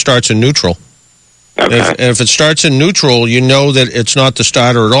see if it starts in neutral. Okay. And if it starts in neutral, you know that it's not the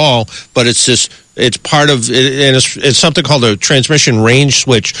starter at all, but it's part of it, and it's something called a transmission range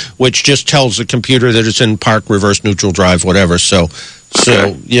switch, which just tells the computer that it's in park, reverse, neutral, drive, whatever. So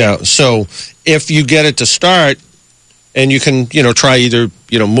if you get it to start, and you can try either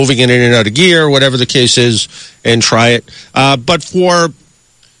moving it in and out of gear, whatever the case is, and try it. But for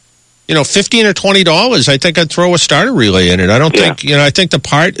 $15 or $20, I think I'd throw a starter relay in it. I don't think I think the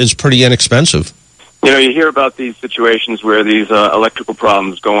part is pretty inexpensive. You hear about these situations where these electrical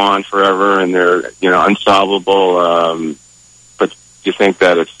problems go on forever and they're, unsolvable. But you think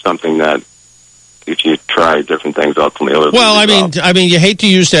that it's something that if you try different things, ultimately it'll Well, I mean, you hate to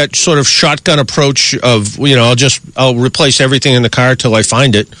use that sort of shotgun approach of, I'll replace everything in the car till I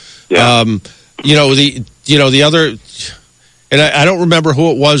find it. Yeah. The other, and I don't remember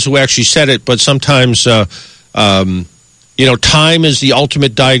who it was who actually said it, but sometimes, time is the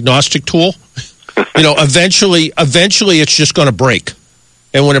ultimate diagnostic tool. Eventually it's just going to break.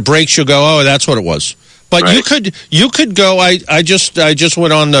 And when it breaks, you'll go, oh, that's what it was. But right. you could go. I just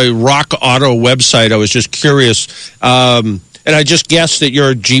went on the Rock Auto website. I was just curious, and I just guessed that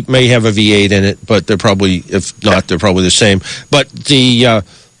your Jeep may have a V8 in it, but they're probably, if not, they're probably the same. But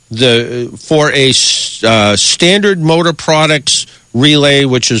for a Standard Motor Products relay,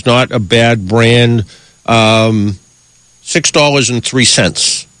 which is not a bad brand,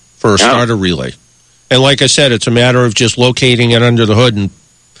 $6.03 for a starter relay. And like I said, it's a matter of just locating it under the hood and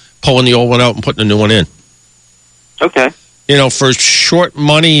pulling the old one out and putting a new one in. Okay. For short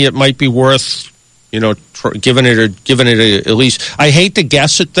money, it might be worth, giving it at least. I hate to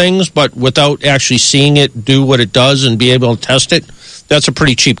guess at things, but without actually seeing it do what it does and be able to test it, that's a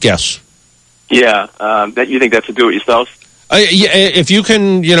pretty cheap guess. Yeah. That you think that's a do-it-yourself? If you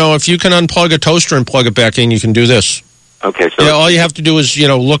can unplug a toaster and plug it back in, you can do this. Okay. So all you have to do is,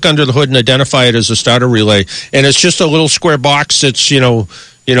 look under the hood and identify it as a starter relay, and it's just a little square box that's, an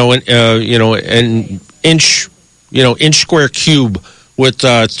inch square cube with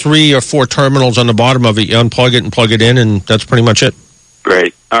 3 or 4 terminals on the bottom of it. You unplug it and plug it in, and that's pretty much it.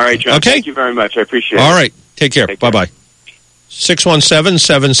 Great. All right, John. Okay. Thank you very much. I appreciate it. All right. Take care. Bye-bye.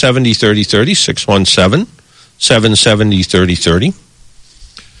 617-770-3030. 617-770-3030.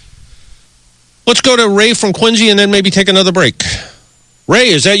 Let's go to Ray from Quincy and then maybe take another break. Ray,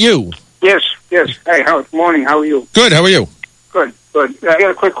 is that you? Yes. Hey, morning. How are you? Good. How are you? Good. I got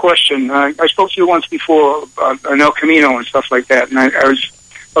a quick question. I spoke to you once before about an El Camino and stuff like that, and I was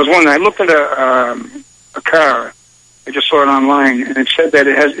wondering. I looked at a car. I just saw it online, and it said that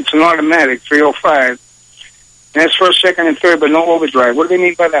it's an automatic 305. And it's first, second, and third, but no overdrive. What do they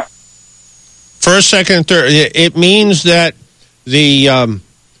mean by that? First, second, and third. It means that the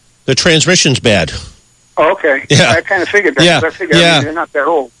transmission's bad. Oh, okay. Yeah. I kind of figured that. Yeah. I figured they're not that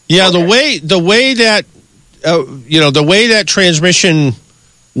old. Yeah. Okay. The way that transmission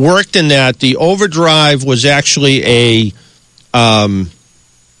worked in that, the overdrive was actually a band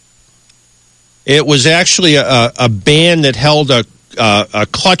that held a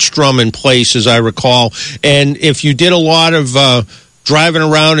clutch drum in place, as I recall. And if you did a lot of driving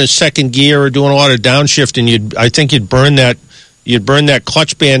around in second gear or doing a lot of downshifting, I think you'd burn that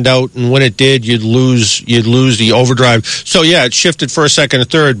clutch band out, and when it did, you'd lose the overdrive. So yeah, it shifted first, second, and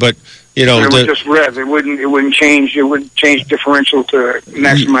third, but it would just rev. It wouldn't change. It wouldn't change differential to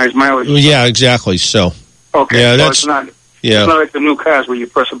maximize mileage. Yeah, exactly. So okay, yeah, so it's not. Yeah. It's not like the new cars where you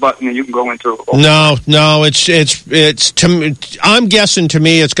press a button and you can go into. No. It's. I'm guessing. To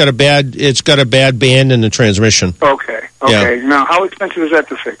me, it's got a bad band in the transmission. Okay. Yeah. Now, how expensive is that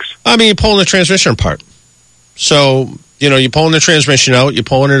to fix? I mean, you're pulling the transmission apart. So you're pulling the transmission out. You're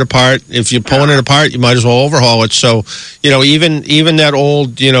pulling it apart. If you're pulling it apart, you might as well overhaul it. So even that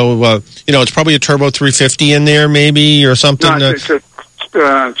old it's probably a turbo 350 in there, maybe, or something. No, it's a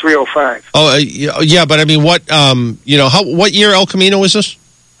 305. Oh, yeah, but I mean, what year El Camino is this?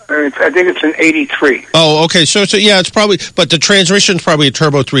 I think it's an 83. Oh, okay. So it's probably, but the transmission's probably a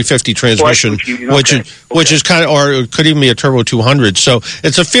turbo 350 transmission, which is kind of, or it could even be a turbo 200. So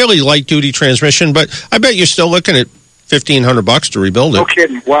it's a fairly light duty transmission, but I bet you're still looking at $1,500 to rebuild it. No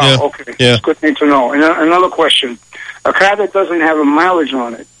kidding. Wow. Yeah. Okay. Yeah. That's a good thing to know. And another question: a car that doesn't have a mileage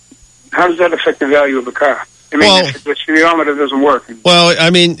on it, how does that affect the value of the car? I mean, if the speedometer doesn't work. Well, I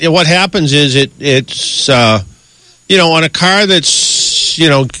mean, what happens is it's on a car that's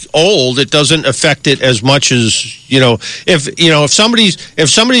old, it doesn't affect it as much as if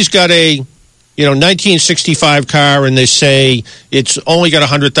somebody's got a 1965 car and they say it's only got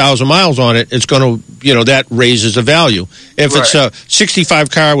 100,000 miles on it, it's going to that raises the value. If it's a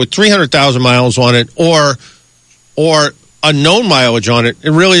 65 car with 300,000 miles on it or unknown mileage on it,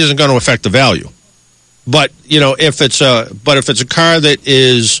 it really isn't going to affect the value. But if it's a car that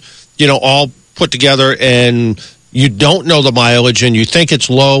is all put together and you don't know the mileage and you think it's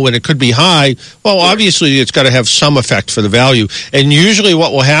low and it could be high, well, obviously it's got to have some effect for the value. And usually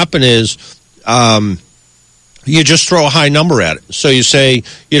what will happen is you just throw a high number at it. So you say,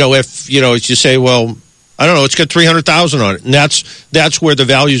 if you say, well, I don't know, it's got 300,000 on it, and that's where the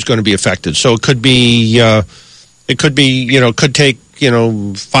value is going to be affected. So it could be could take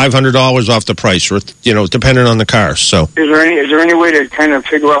 $500 off the price, or depending on the car. So is there any way to kind of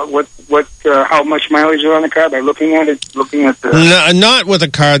figure out what how much mileage is on the car by looking at it? Not with a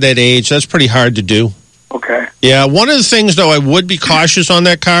car that age. That's pretty hard to do. Okay. Yeah, one of the things though I would be cautious on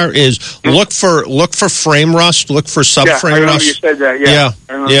that car is look for frame rust, look for subframe rust. You said that. Yeah.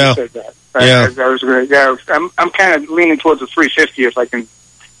 I remember you said that. That was great. Yeah, I'm kind of leaning towards the 350 if I can.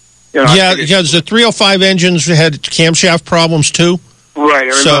 Because the 305 engines had camshaft problems too.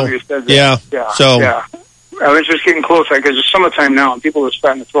 Right. I remember you said that. Yeah. Yeah. I was just getting closer because it's summertime now and people are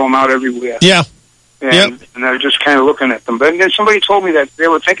starting to throw them out everywhere. Yeah. And I was just kind of looking at them. But then somebody told me that they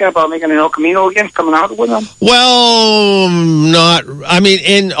were thinking about making an El Camino again, coming out with them. Well, not. I mean,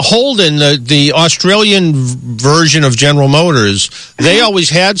 in Holden, the Australian version of General Motors, they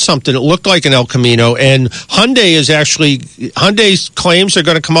always had something that looked like an El Camino. And Hyundai's claims they're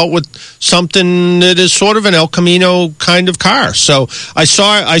going to come out with something that is sort of an El Camino kind of car. So I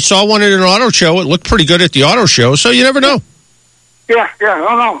saw one at an auto show. It looked pretty good at the auto show. So you never know. Yeah,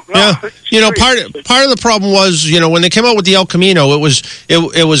 no. Yeah, part of the problem was, when they came out with the El Camino, it was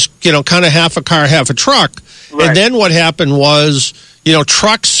kind of half a car, half a truck. Right. And then what happened was,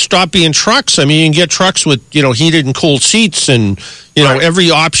 trucks stopped being trucks. I mean, you can get trucks with, heated and cooled seats and,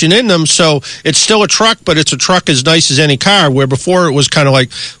 every option in them. So it's still a truck, but it's a truck as nice as any car, where before it was kind of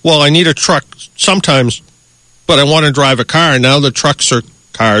like, well, I need a truck sometimes, but I want to drive a car. And now the trucks are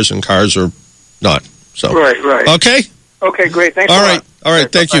cars and cars are not. So Right. Okay. Okay, great. Thanks. All right.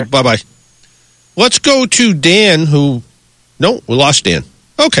 Thank you. Bye-bye. Let's go to Dan, we lost Dan.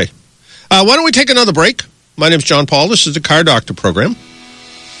 Okay. Why don't we take another break? My name's John Paul. This is the Car Doctor program.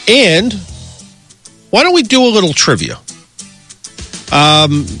 And why don't we do a little trivia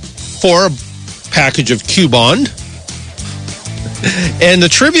for a package of Q-Bond. And the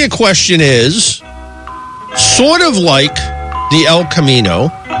trivia question is, sort of like the El Camino,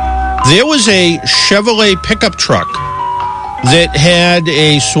 there was a Chevrolet pickup truck that had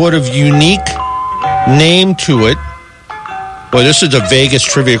a sort of unique name to it. Boy, this is the vaguest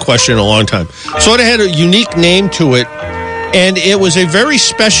trivia question in a long time. Sort of had a unique name to it, and it was a very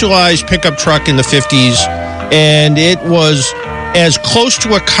specialized pickup truck in the 50s, and it was as close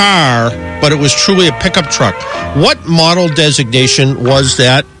to a car, but it was truly a pickup truck. What model designation was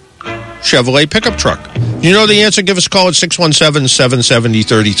that Chevrolet pickup truck? You know the answer? Give us a call at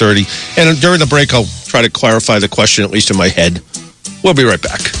 617-770-3030. And during the break, I'll try to clarify the question, at least in my head. We'll be right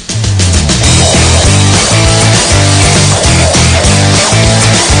back.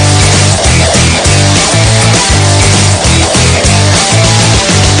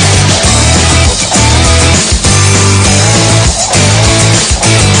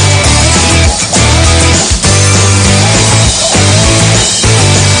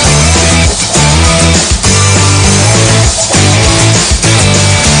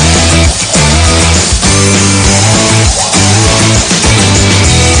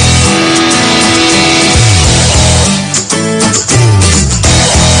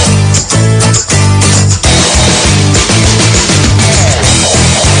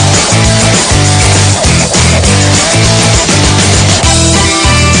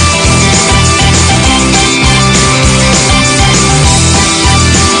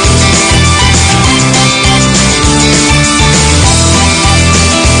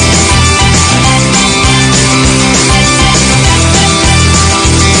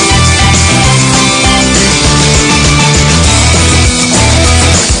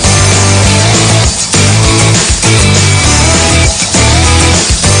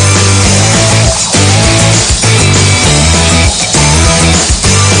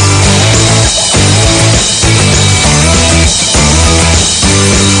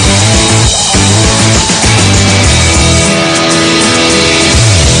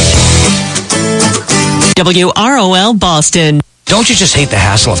 WROL Boston. Don't you just hate the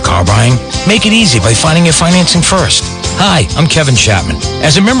hassle of car buying? Make it easy by finding your financing first. Hi, I'm Kevin Chapman.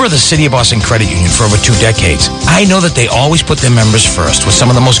 As a member of the City of Boston Credit Union for over 2 decades, I know that they always put their members first with some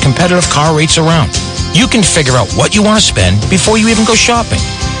of the most competitive car rates around. You can figure out what you want to spend before you even go shopping.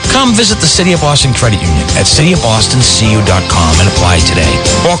 Come visit the City of Boston Credit Union at cityofbostoncu.com and apply today.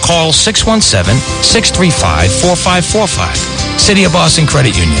 Or call 617-635-4545. City of Boston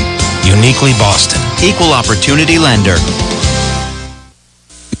Credit Union. Uniquely Boston. Equal Opportunity Lender.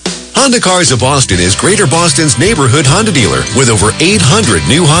 Honda Cars of Boston is Greater Boston's neighborhood Honda dealer with over 800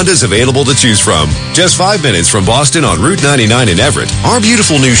 new Hondas available to choose from. Just 5 minutes from Boston on Route 99 in Everett, our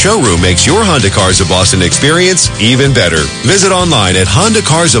beautiful new showroom makes your Honda Cars of Boston experience even better. Visit online at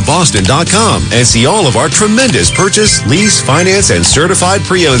HondaCarsOfBoston.com and see all of our tremendous purchase, lease, finance, and certified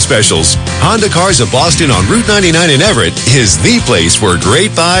pre-owned specials. Honda Cars of Boston on Route 99 in Everett is the place for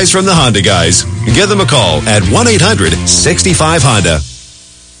great buys from the Honda guys. Give them a call at 1-800-65-HONDA.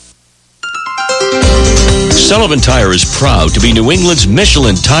 Sullivan Tire is proud to be New England's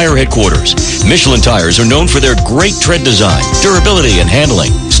Michelin Tire headquarters. Michelin tires are known for their great tread design, durability, and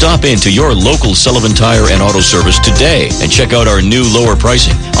handling. Stop in to your local Sullivan Tire and Auto Service today and check out our new lower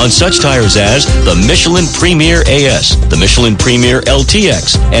pricing on such tires as the Michelin Premier AS, the Michelin Premier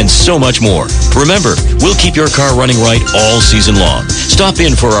LTX, and so much more. Remember, we'll keep your car running right all season long. Stop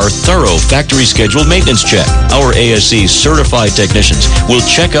in for our thorough factory scheduled maintenance check. Our ASE certified technicians will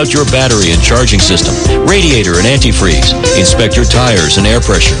check out your battery and charging system, radiator and antifreeze, inspect your tires and air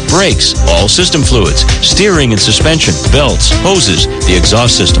pressure, brakes, all system fluids, steering and suspension, belts, hoses, the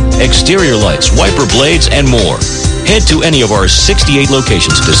exhaust system, exterior lights, wiper blades, and more. Head to any of our 68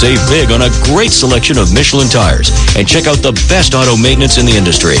 locations to save big on a great selection of Michelin tires and check out the best auto maintenance in the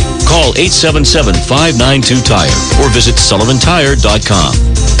industry. Call 877-592-TIRE or visit sullivantire.com.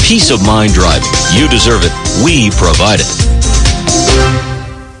 Peace of mind driving. You deserve it. We provide it.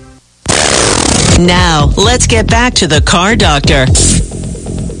 Now, let's get back to the Car Doctor.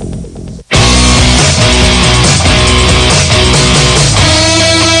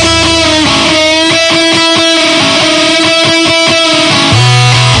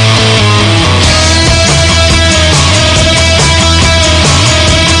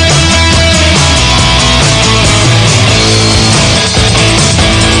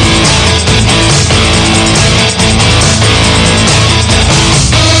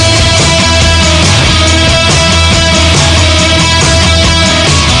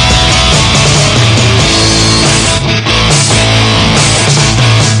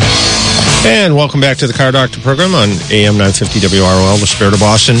 And welcome back to the Car Doctor program on AM 950 WROL, the Spirit of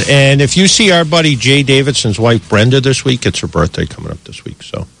Boston. And if you see our buddy Jay Davidson's wife Brenda this week, it's her birthday coming up this week.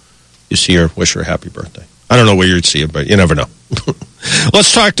 So you see her, wish her a happy birthday. I don't know where you'd see it, but you never know.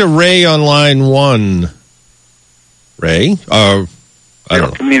 Let's talk to Ray on line one. Ray? I don't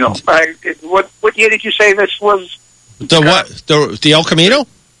know. Camino. What year did you say this was? The what? The El Camino?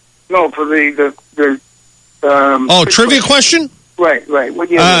 No, for the trivia question? Right.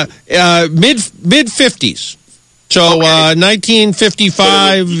 What year? Mid 50s. So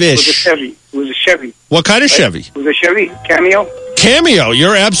 1955-ish. It was a Chevy. What kind of Chevy? It was a Chevy Cameo. Cameo.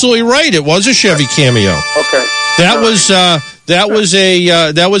 You're absolutely right. It was a Chevy Cameo. Okay. That was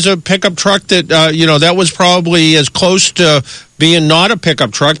a pickup truck that that was probably as close to being not a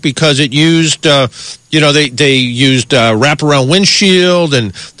pickup truck because it used they used wraparound windshield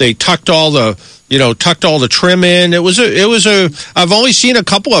and they tucked all the trim in. It was a. I've only seen a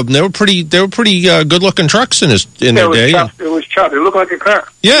couple of them. They were pretty good looking trucks in their day. It was chopped. It looked like a car.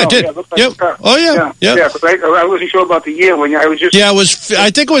 Yeah, it did. It looked like a car. Oh yeah. Yeah. I wasn't sure about the year when I was just. Yeah, it was. I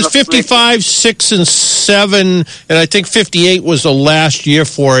think it was 55, 6, and 7, and I think 58 was the last year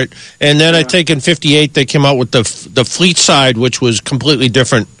for it. And then I think in 58 they came out with the Fleet side, which was completely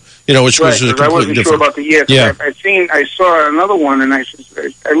different. Which was completely I wasn't different. sure about the year. Yeah. I saw another one, and I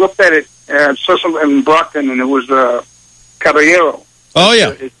looked at it. I saw some in Brockton, and it was Caballero. Oh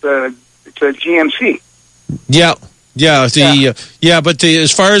yeah, it's a GMC. Yeah. But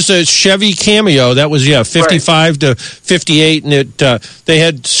as far as the Chevy Cameo, that was 55 to 58, and they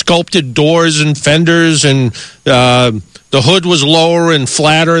had sculpted doors and fenders, and the hood was lower and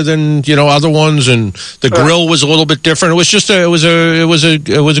flatter than other ones, and the grill was a little bit different. It was just it was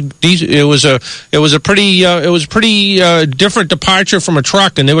a pretty different departure from a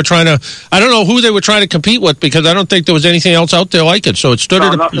truck, and they were trying to. I don't know who they were trying to compete with because I don't think there was anything else out there like it. So it stood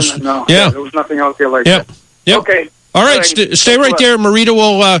there was nothing out there like that. Yep. Okay. All right, stay right there, Marita.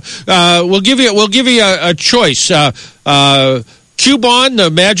 We'll give you a choice. Cubon, the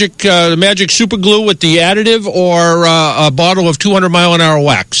magic super glue with the additive, or a bottle of 200-mile-an-hour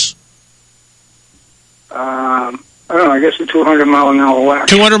wax. I don't know. I guess the 200-mile-an-hour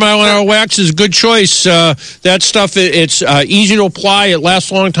wax. 200-mile-an-hour wax is a good choice. That stuff, it's easy to apply. It lasts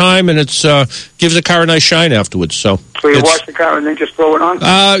a long time, and it's gives the car a nice shine afterwards. So you wash the car and then just throw it on?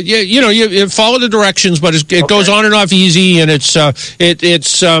 You follow the directions, but it goes on and off easy, and some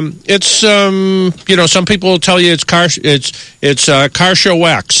people will tell you it's car show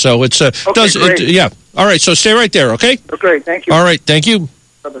wax. So it's All right, so stay right there, okay? Okay, thank you. All right, thank you.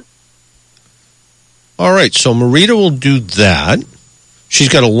 Bye-bye. All right, so Marita will do that. She's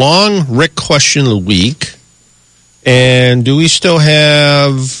got a long Rick question of the week. And do we still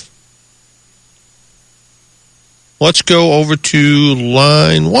have... Let's go over to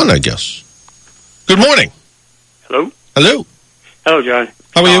line 1, I guess. Good morning. Hello? Hello, John.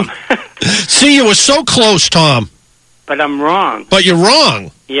 How are you? See, you were so close, Tom. But I'm wrong. But you're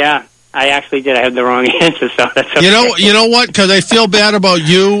wrong. Yeah. I actually did. I had the wrong answer, so that's okay. You know what? Because I feel bad about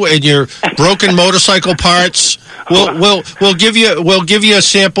you and your broken motorcycle parts. We'll give you a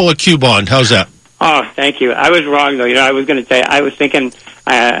sample of Cubon. How's that? Oh, thank you. I was wrong though. I was going to say I was thinking of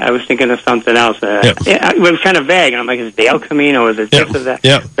something else. It was kind of vague, and I'm like, is it the El Camino? Is it this or that?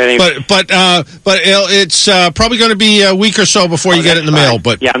 Yeah. But anyway. But it's probably going to be a week or so before you get it in the mail.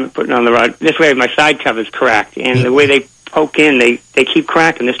 But yeah, I'm putting it on the rod. This way, my side cover's cracked, and the way they poke in, they keep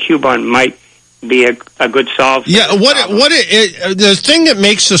cracking. This Q-bond might be a good solve. Yeah. The thing that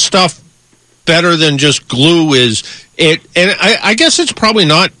makes the stuff better than just glue is it, and I guess it's probably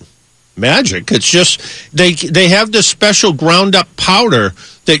not magic. It's just they have this special ground up powder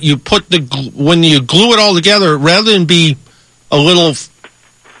that you put when you glue it all together, rather than be a little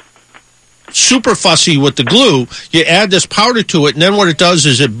super fussy with the glue, you add this powder to it, and then what it does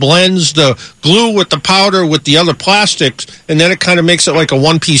is it blends the glue with the powder with the other plastics, and then it kind of makes it like a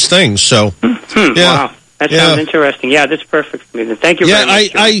one-piece thing. So wow. That sounds interesting. Yeah, that's perfect for me. Then thank you very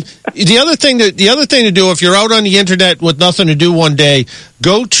much. The other thing to do, if you're out on the internet with nothing to do one day,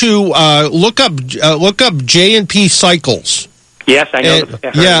 go to look up J&P Cycles. Yes, I know.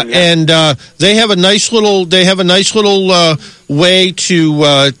 And they have a nice little way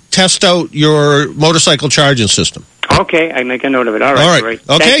to test out your motorcycle charging system. Okay, I make a note of it. All right. Great.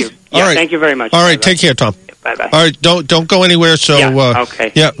 Okay. Thank you. All right. Thank you very much. All right. Take care, Tom. Bye-bye. All right. Don't go anywhere. So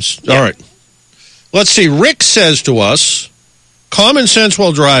okay. Yeah. All right. Let's see. Rick says to us, common sense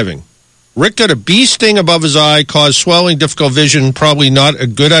while driving. Rick got a bee sting above his eye, caused swelling, difficult vision. Probably not a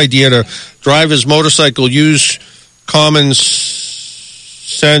good idea to drive his motorcycle. Use common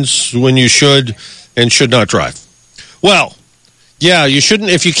sense when you should and should not drive. Well, yeah, you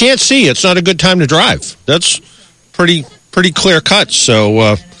shouldn't. If you can't see, it's not a good time to drive. That's pretty clear cut.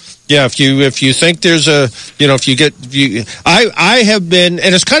 So, yeah, if you think there's I have been,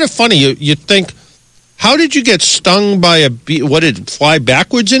 and it's kind of funny. You think, how did you get stung by a bee? What, did it fly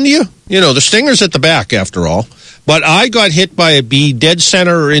backwards into you? The stinger's at the back, after all. But I got hit by a bee dead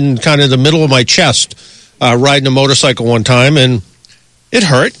center in kind of the middle of my chest, riding a motorcycle one time, and it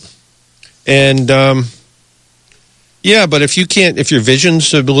hurt. And yeah, but if your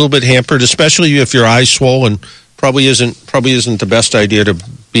vision's a little bit hampered, especially if your eye's swollen, probably isn't the best idea to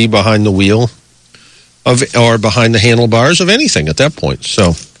be behind the wheel or behind the handlebars of anything at that point.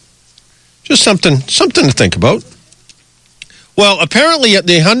 So, just something to think about. Well, apparently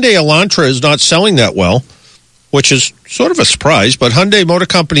the Hyundai Elantra is not selling that well, which is sort of a surprise. But Hyundai Motor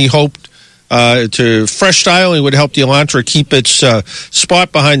Company hoped to fresh styling would help the Elantra keep its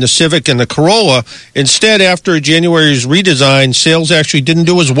spot behind the Civic and the Corolla. Instead, after January's redesign, sales actually didn't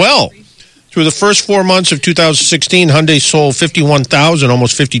do as well. Through the first 4 months of 2016, Hyundai sold 51,000,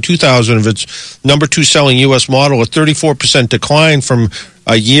 almost 52,000 of its number 2 selling U.S. model, a 34% decline from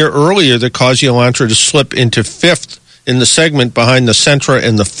a year earlier that caused the Elantra to slip into 5th in the segment behind the Sentra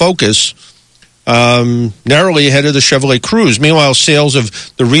and the Focus, narrowly ahead of the Chevrolet Cruze. Meanwhile, sales of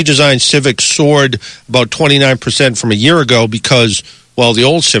the redesigned Civic soared about 29% from a year ago because, well, the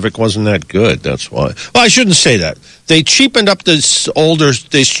old Civic wasn't that good. That's why. Well, I shouldn't say that. They cheapened up the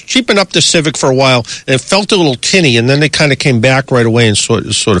Civic for a while, and it felt a little tinny, and then they kind of came back right away and sort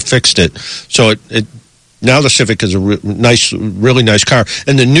of fixed it. So now the Civic is a really nice car.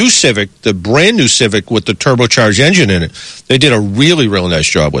 And the new Civic, the brand new Civic with the turbocharged engine in it, they did a really, really nice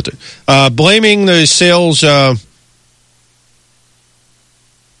job with it. Blaming the sales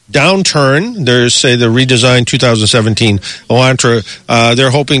downturn, there's the redesigned 2017 Elantra. They're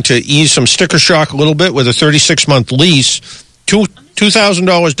hoping to ease some sticker shock a little bit with a 36-month lease,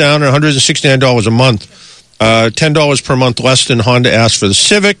 $2,000 down and $169 a month, $10 per month less than Honda asked for the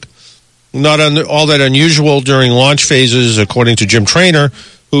Civic. Not all that unusual during launch phases, according to Jim Traynor,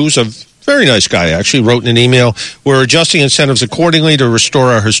 who's a very nice guy, actually, wrote in an email. We're adjusting incentives accordingly to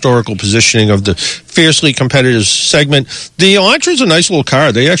restore our historical positioning of the fiercely competitive segment. The Elantra is a nice little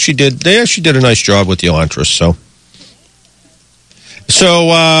car. They actually did a nice job with the Elantra. So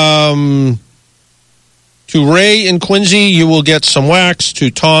to Ray in Quincy, you will get some wax.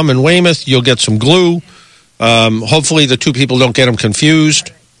 To Tom in Weymouth, you'll get some glue. Hopefully the two people don't get them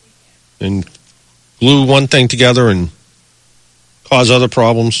confused and glue one thing together and cause other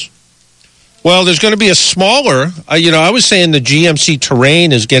problems. Well, there's going to be a smaller, I was saying the GMC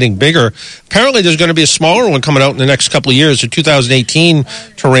Terrain is getting bigger. Apparently there's going to be a smaller one coming out in the next couple of years, the 2018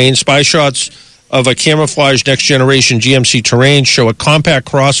 Terrain. Spy shots of a camouflaged next-generation GMC Terrain show a compact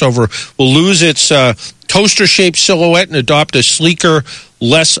crossover will lose its toaster-shaped silhouette and adopt a sleeker,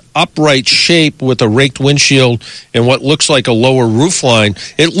 less upright shape with a raked windshield and what looks like a lower roofline.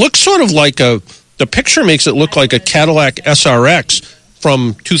 It looks sort of like the picture makes it look like a Cadillac SRX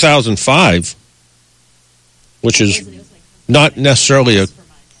from 2005, which is not necessarily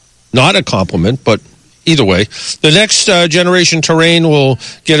not a compliment, but either way. The next generation Terrain will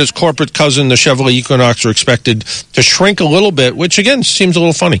get its corporate cousin, the Chevrolet Equinox, are expected to shrink a little bit, which, again, seems a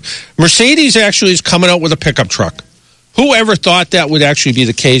little funny. Mercedes actually is coming out with a pickup truck. Whoever thought that would actually be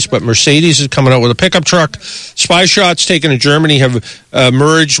the case, but Mercedes is coming out with a pickup truck. Spy shots taken in Germany have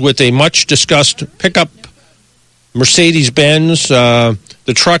merged with a much-discussed pickup Mercedes-Benz.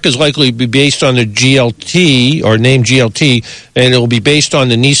 The truck is likely to be based on the GLT, or named GLT, and it will be based on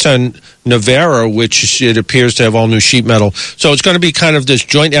the Nissan Navara, which it appears to have all new sheet metal. So it's going to be kind of this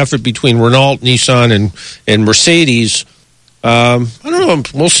joint effort between Renault, Nissan, and Mercedes. I don't know.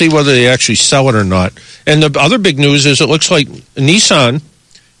 We'll see whether they actually sell it or not. And the other big news is it looks like Nissan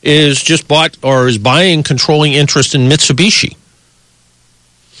is just bought or is buying controlling interest in Mitsubishi.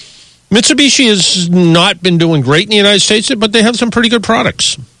 Mitsubishi has not been doing great in the United States, but they have some pretty good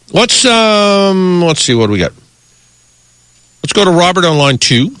products. Let's see, what do we got? Let's go to Robert on line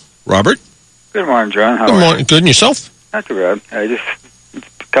 2. Robert? Good morning, John. How Good are morning. you? Good, and yourself? Not too bad. It's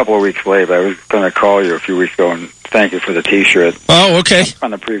a couple of weeks late. I was going to call you a few weeks ago and thank you for the T-shirt. Oh, okay.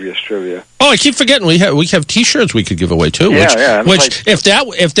 On the previous trivia. Oh, I keep forgetting we have T-shirts we could give away too. Yeah. Which if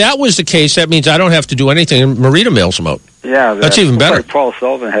that was the case, that means I don't have to do anything, and Marita mails them out. Yeah, that's even better. Like Paul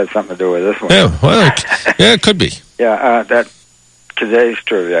Sullivan had something to do with this one. Yeah, well, yeah, it could be. Yeah, that today's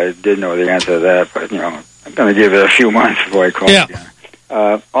trivia, I did know the answer to that, but I'm going to give it a few months before I call again.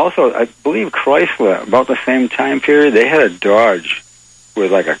 Also, I believe Chrysler, about the same time period, they had a Dodge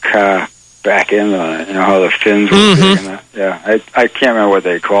with like a car back end on it. You know how the fins were big and that? Yeah, I can't remember what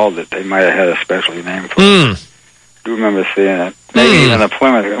they called it. They might have had a special name for it. I do remember seeing it. Maybe even the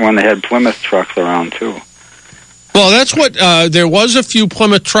Plymouth, when they had Plymouth trucks around too. Well, that's what, there was a few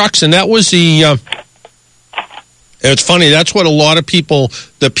Plymouth trucks, and that was the, it's funny, that's what a lot of people,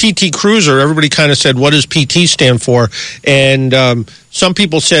 the PT Cruiser, everybody kind of said, what does PT stand for? And some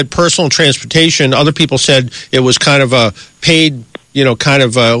people said personal transportation, other people said it was kind of a paid, kind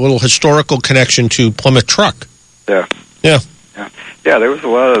of a little historical connection to Plymouth truck. Yeah. Yeah. Yeah, there was a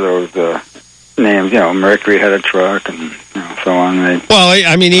lot of those names. Mercury had a truck and so on. Well,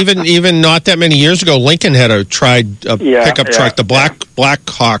 I mean, even not that many years ago, Lincoln had a pickup truck, the Black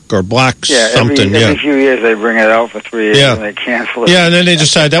Hawk or Black something. Every few years they bring it out for 3 years and they cancel it. Yeah, and then they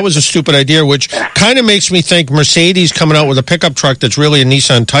decide that was a stupid idea, which kind of makes me think Mercedes coming out with a pickup truck that's really a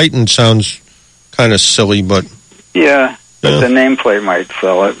Nissan Titan sounds kind of silly, but... Yeah. But the nameplate might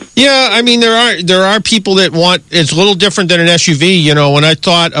sell it. Yeah, I mean, there are people that want... It's a little different than an SUV. When I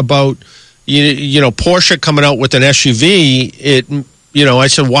thought about, Porsche coming out with an SUV, I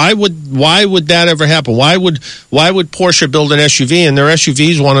said, why would that ever happen? Why would Porsche build an SUV? And their SUV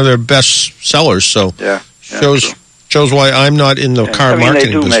is one of their best sellers. So shows why I'm not in the car marketing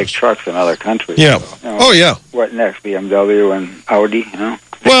they do business. Make trucks in other countries. Yeah. So, what next? BMW and Audi,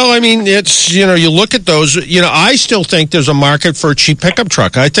 Well, I mean, it's, you look at those, I still think there's a market for a cheap pickup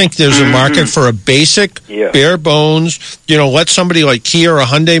truck. I think there's a market for a basic, bare bones, let somebody like Kia or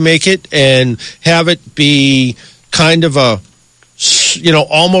Hyundai make it and have it be kind of a,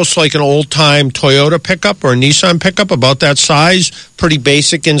 almost like an old-time Toyota pickup or a Nissan pickup, about that size, pretty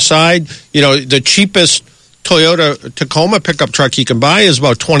basic inside. The cheapest Toyota Tacoma pickup truck you can buy is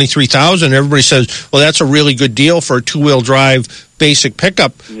about $23,000. Everybody says, well, that's a really good deal for a two-wheel drive basic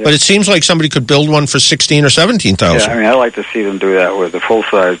pickup, but it seems like somebody could build one for $16,000 or $17,000. Yeah, I mean, I like to see them do that with the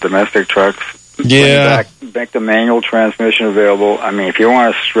full-size domestic trucks. Yeah. Make the manual transmission available. I mean, if you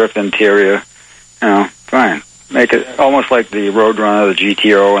want a stripped interior, fine. Make it almost like the Roadrunner, the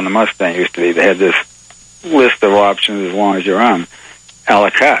GTO, and the Mustang used to be. They had this list of options as long as you're on. A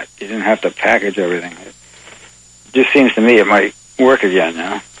la carte. You didn't have to package everything. It just seems to me it might work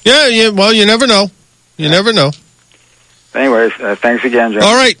again, Yeah, well, you never know. You never know. Anyways, thanks again, John.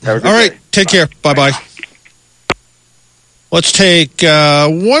 All right. Take care. Bye-bye. Let's take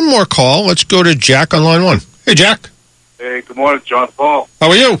one more call. Let's go to Jack on line 1. Hey, Jack. Hey, good morning, John Paul. How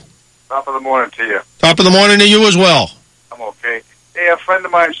are you? Top of the morning to you. Top of the morning to you as well. I'm okay. Hey, a friend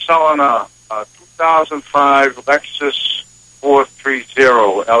of mine selling a 2005 Lexus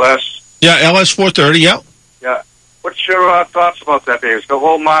 430 LS. Yeah, LS 430, yeah. Yeah. What's your thoughts about that, baby? It's got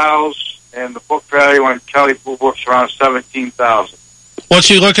low miles, and the book value on Kelly Blue Book's around $17,000. What's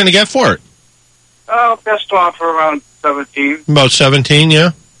he looking to get for it? Best offer around 17. About 17,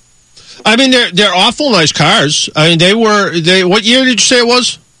 yeah. I mean, they're awful nice cars. I mean, what year did you say it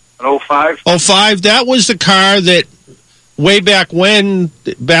was? An 05. 05. That was the car that way back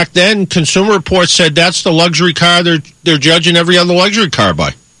then, Consumer Reports said that's the luxury car they're judging every other luxury car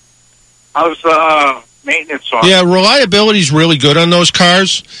by. How's maintenance on. Yeah, reliability is really good on those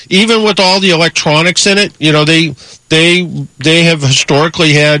cars. Even with all the electronics in it, they have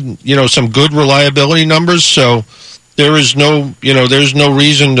historically had, some good reliability numbers. So there is there's no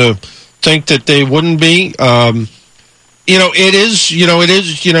reason to think that they wouldn't be. It is, you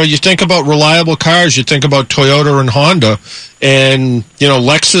think about reliable cars, you think about Toyota and Honda, and,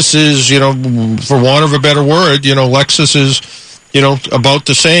 Lexus is, for want of a better word, Lexus is, about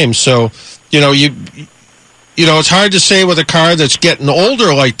the same. So, it's hard to say with a car that's getting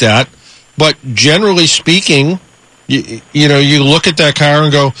older like that, but generally speaking, you look at that car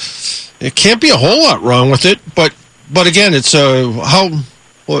and go, it can't be a whole lot wrong with it, but again, it's,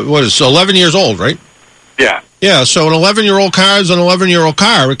 what is it, 11 years old, right? Yeah. Yeah, so an 11-year-old car is an 11-year-old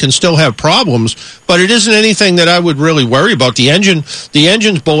car. It can still have problems, but it isn't anything that I would really worry about. The engine's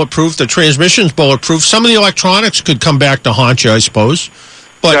bulletproof. The transmission's bulletproof. Some of the electronics could come back to haunt you, I suppose.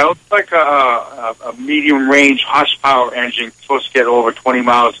 But yeah, it's like a medium-range horsepower engine supposed to get over 20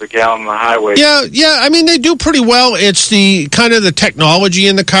 miles a gallon on the highway. Yeah. I mean, they do pretty well. It's the kind of the technology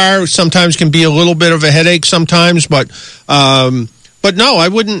in the car sometimes can be a little bit of a headache sometimes, but no, I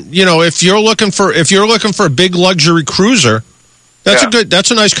wouldn't. If you're looking for a big luxury cruiser,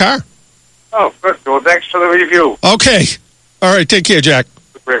 that's a nice car. Oh, good. Well, thanks for the review. Okay, all right. Take care, Jack.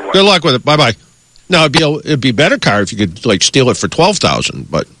 Great one. Good luck with it. Bye bye. Now it'd be a better car if you could steal it for $12,000,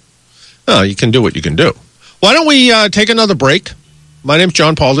 but you can do what you can do. Why don't we take another break? My name's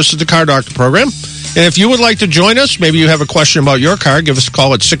John Paul. This is the Car Doctor program, and if you would like to join us, maybe you have a question about your car, give us a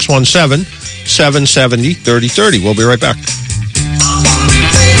call at 617-770-3030. We'll be right back.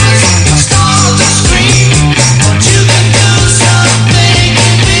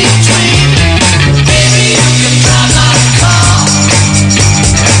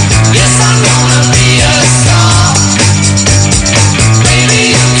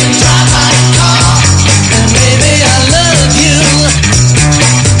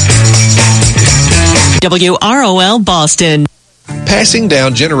 WROL Boston. Passing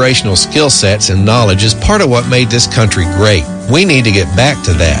down generational skill sets and knowledge is part of what made this country great. We need to get back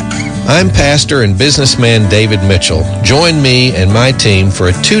to that. I'm pastor and businessman David Mitchell. Join me and my team for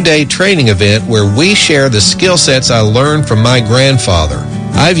a 2-day training event where we share the skill sets I learned from my grandfather.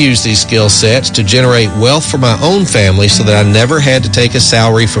 I've used these skill sets to generate wealth for my own family so that I never had to take a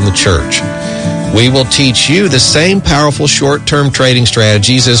salary from the church. We will teach you the same powerful short-term trading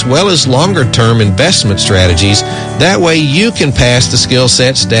strategies as well as longer-term investment strategies. That way you can pass the skill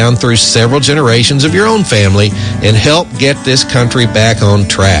sets down through several generations of your own family and help get this country back on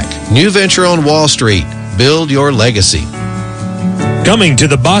track. New venture on Wall Street. Build your legacy. Coming to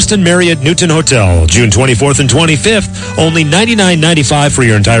the Boston Marriott Newton Hotel, June 24th and 25th. Only $99.95 for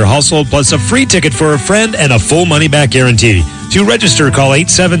your entire household, plus a free ticket for a friend and a full money-back guarantee. To register, call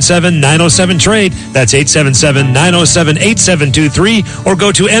 877-907-TRADE. That's 877-907-8723. Or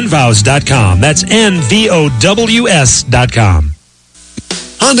go to nvows.com. That's nvows.com.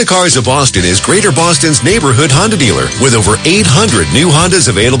 Honda Cars of Boston is Greater Boston's neighborhood Honda dealer with over 800 new Hondas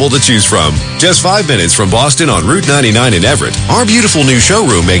available to choose from. Just 5 minutes from Boston on Route 99 in Everett, our beautiful new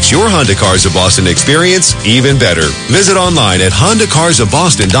showroom makes your Honda Cars of Boston experience even better. Visit online at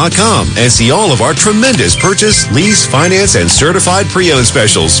HondaCarsOfBoston.com and see all of our tremendous purchase, lease, finance, and certified pre-owned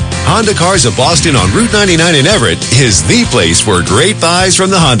specials. Honda Cars of Boston on Route 99 in Everett is the place for great buys from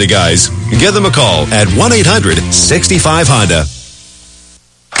the Honda guys. Give them a call at 1-800-65-HONDA.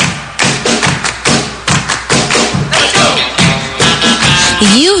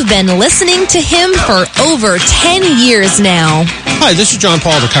 You've been listening to him for over 10 years now. Hi, this is John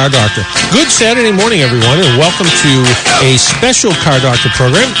Paul, the Car Doctor. Good Saturday morning, everyone, and welcome to a special Car Doctor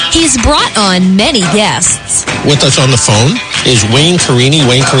program. He's brought on many guests. With us on the phone is Wayne Carini.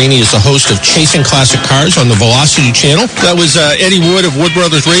 Wayne Carini is the host of Chasing Classic Cars on the Velocity Channel. That was Eddie Wood of Wood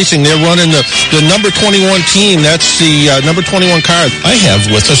Brothers Racing. They're running the number 21 team. That's the number 21 car. I have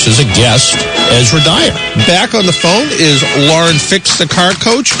with us as a guest Ezra Dyer. Back on the phone is Lauren Fix, the car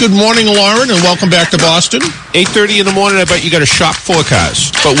coach. Good morning, Lauren, and welcome back to Boston. 8:30 in the morning, I bet you got a shop full of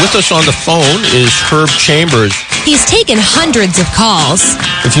cars. But with us on the phone is Herb Chambers. He's taken hundreds of calls.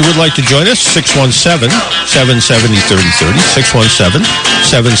 If you would like to join us, 617-770-3030,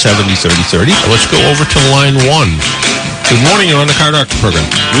 617-770-3030. Let's go over to line one. Good morning, you're on the Car Doctor program.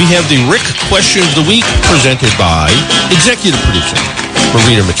 We have the Rick Question of the Week presented by Executive Producer.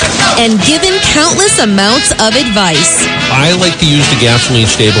 Marita Mitchell. And given countless amounts of advice. I like to use the gasoline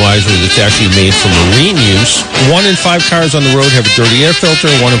stabilizer that's actually made for marine use. 1 in 5 cars on the road have a dirty air filter.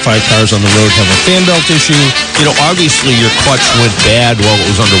 1 in 5 cars on the road have a fan belt issue. You know, obviously your clutch went bad while it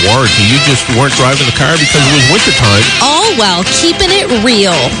was under warranty. You just weren't driving the car because it was wintertime. All while keeping it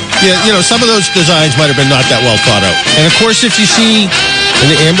real. Yeah, you know, some of those designs might have been not that well thought out. And of course, if you see an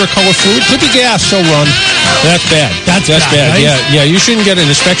amber color fluid, could be gas, so run. That's bad. That's bad. Right? Yeah, you shouldn't get an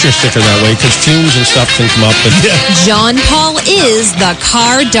inspection sticker that way because fumes and stuff can come up. And John Paul is the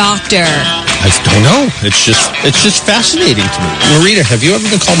car doctor. I don't know. It's just fascinating to me. Marita, have you ever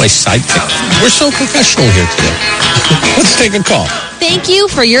been called my sidekick? We're so professional here today. Let's take a call. Thank you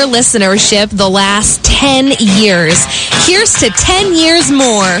for your listenership the last 10 years. Here's to 10 years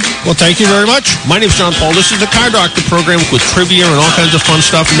more. Well, thank you very much. My name's John Paul. This is the Car Doctor program with trivia and all kinds of fun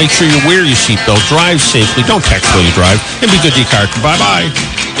stuff. And make sure you wear your seatbelt, drive safely, don't text while you drive, and be good to your car. Bye-bye.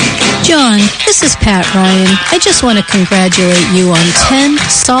 John, this is Pat Ryan. I just want to congratulate you on 10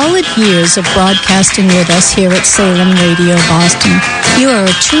 solid years of broadcasting with us here at Salem Radio Boston. You are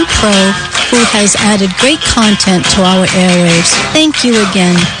a true pro who has added great content to our airwaves. Thank you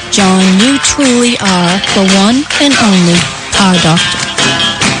again, John. You truly are the one and only Car Doctor.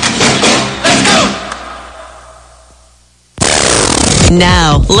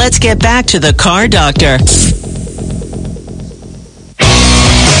 Now, let's get back to the Car Doctor.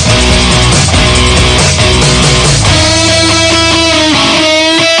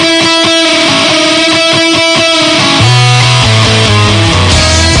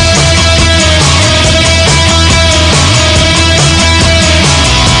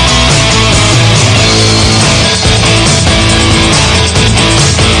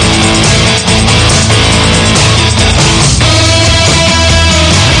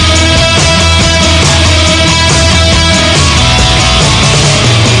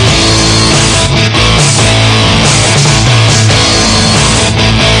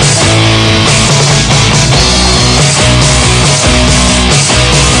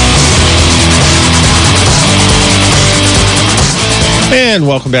 And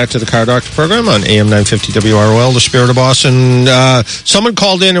welcome back to the Car Doctor program on AM 950 WROL, the Spirit of Boston. Someone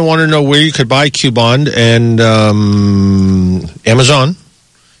called in and wanted to know where you could buy Q-Bond, and Amazon. You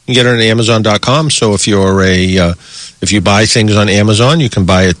can get it on Amazon.com. So if you're if you buy things on Amazon, you can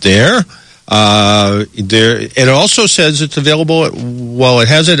buy it there. It also says it's available. It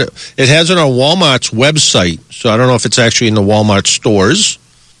has it on Walmart's website. So I don't know if it's actually in the Walmart stores.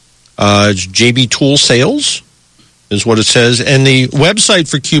 It's JB Tool Sales is what it says. And the website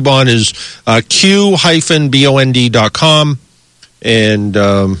for Q-Bond is q-bond.com. And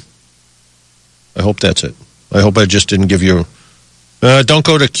I hope that's it. I hope I just didn't give you... don't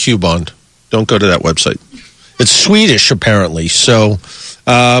go to Q-Bond. Don't go to that website. It's Swedish, apparently. So,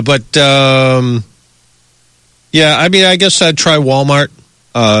 yeah, I mean, I guess I'd try Walmart.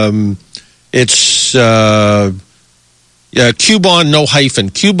 It's Q-Bond, no hyphen.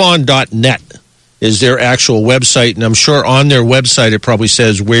 Qbond.net is their actual website, and I'm sure on their website it probably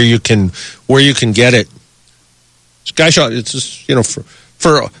says where you can get it. This guy shot. It's just, you know, for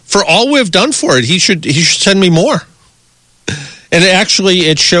all we've done for it, he should send me more. And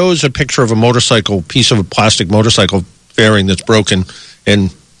it shows a picture of a piece of a plastic motorcycle fairing that's broken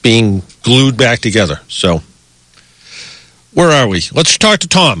and being glued back together. So, where are we? Let's talk to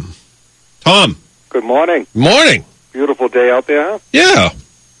Tom. Tom. Good morning. Morning. Beautiful day out there, huh? Yeah.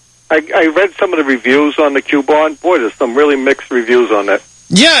 I read some of the reviews on the Q-Bond. Boy, there's some really mixed reviews on that.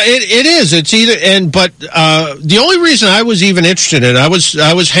 Yeah, it is. It's either but the only reason I was even interested in it, I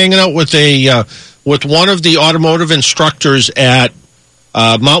was hanging out with with one of the automotive instructors at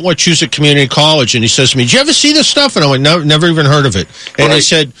Mount Wachusett Community College, and he says to me, "Did you ever see this stuff?" And I went, "No, never even heard of it." And right.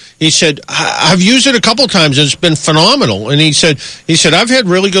 he said, "I've used it a couple times, and it's been phenomenal." And he said, "I've had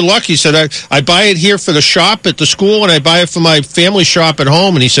really good luck." He said, I buy it here for the shop at the school, and I buy it for my family shop at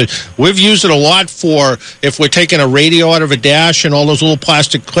home." And he said, "We've used it a lot for if we're taking a radio out of a dash and all those little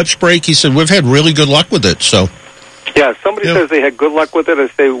plastic clips break." He said, "We've had really good luck with it." So. Yeah, somebody says they had good luck with it. I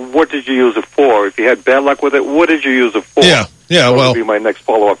say, what did you use it for? If you had bad luck with it, what did you use it for? Yeah, that would be my next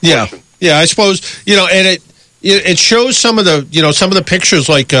follow-up question. Yeah, I suppose, and it shows some of the pictures,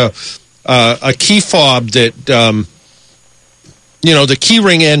 like a key fob that, the key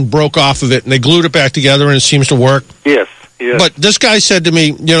ring end broke off of it, and they glued it back together, and it seems to work. Yes. But this guy said to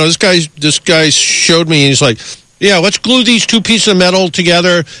me, this guy showed me, and he's like, "Yeah, let's glue these two pieces of metal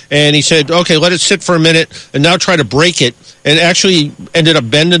together." And he said, "Okay, let it sit for a minute, and now try to break it." And actually ended up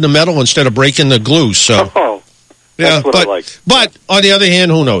bending the metal instead of breaking the glue. So, that's what I like. But on the other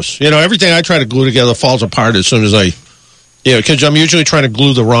hand, who knows? Everything I try to glue together falls apart as soon as I Yeah, because I'm usually trying to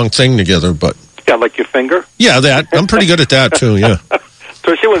glue the wrong thing together, but... Yeah, like your finger? Yeah, that. I'm pretty good at that, too, yeah.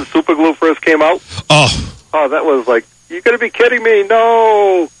 Especially when super glue first came out? Oh, that was like, you got to be kidding me,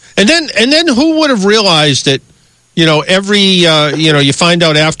 no! And then who would have realized that, you find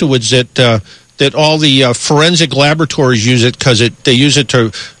out afterwards that all the forensic laboratories use it because they use it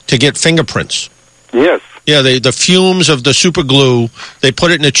to get fingerprints. Yes. Yeah, the fumes of the super glue, they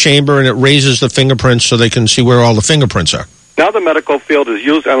put it in a chamber and it raises the fingerprints so they can see where all the fingerprints are. Now the medical field is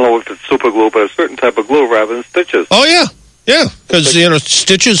used, I don't know if it's super glue, but a certain type of glue rather than stitches. Oh, yeah. Yeah, because,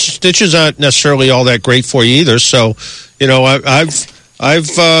 stitches aren't necessarily all that great for you either. So, I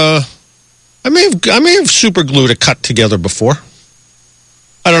may have super glued a cut together before.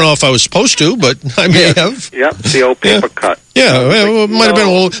 I don't know if I was supposed to, but I may have. Yeah, the old paper cut. Yeah, well, it might have been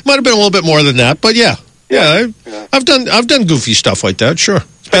a little bit more than that, but yeah. I've done goofy stuff like that. Sure,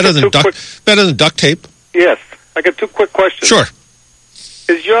 it's better than duct tape. Yes, I got two quick questions. Sure.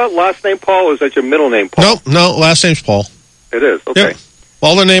 Is your last name Paul, or is that your middle name Paul? No, last name's Paul. It is, okay. Yep.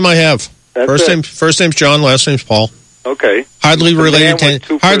 All the name I have. That's First name's John, last name's Paul. Okay. Hardly related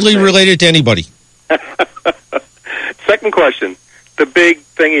to anybody. Second question. The big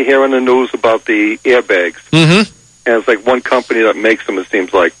thing you hear in the news about the airbags. Mm-hmm. And it's like one company that makes them, it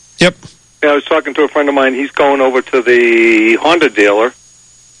seems like. Yep. I was talking to a friend of mine. He's going over to the Honda dealer.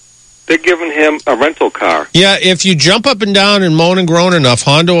 They're giving him a rental car. Yeah, if you jump up and down and moan and groan enough,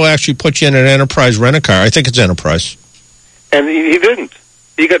 Honda will actually put you in an Enterprise rent-a-car. I think it's Enterprise. And he didn't.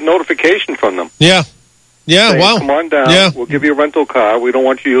 He got notification from them. Yeah. Yeah, saying, wow. Come on down. Yeah. We'll give you a rental car. We don't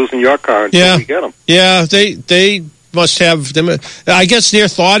want you using your car until we get them. Yeah, they must have them. I guess their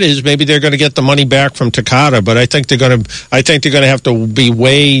thought is maybe they're going to get the money back from Takata, but I think they're going to have to be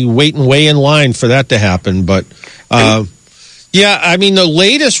waiting way in line for that to happen. But yeah, I mean the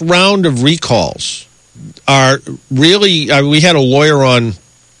latest round of recalls are really. We had a lawyer on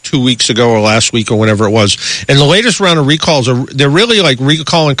 2 weeks ago or last week or whenever it was, and the latest round of recalls they're really like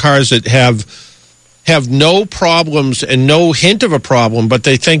recalling cars that have no problems and no hint of a problem, but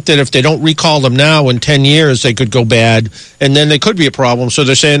they think that if they don't recall them now, in 10 years, they could go bad, and then they could be a problem. So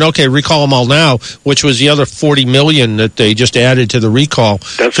they're saying, okay, recall them all now, which was the other 40 million that they just added to the recall.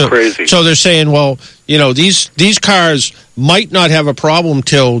 That's crazy. So they're saying, well, these cars might not have a problem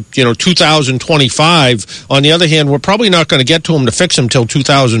till, 2025. On the other hand, we're probably not going to get to them to fix them till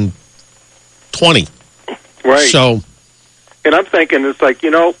 2020. Right. So... And I'm thinking, it's like,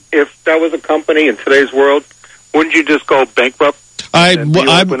 if that was a company in today's world, wouldn't you just go bankrupt? I'm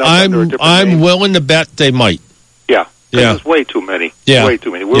willing to bet they might. Yeah. Yeah. There's way too many. Yeah. Way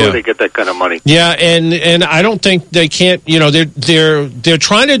too many. Where would they get that kind of money? Yeah, and I don't think they can't. They're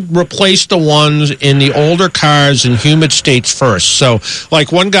trying to replace the ones in the older cars in humid states first. So,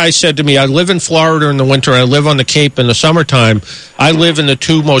 like one guy said to me, I live in Florida in the winter. I live on the Cape in the summertime. I live in the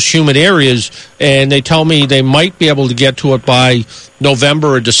two most humid areas, and they tell me they might be able to get to it by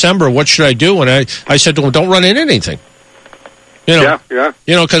November or December. What should I do? And I said to them, don't run into anything. Yeah.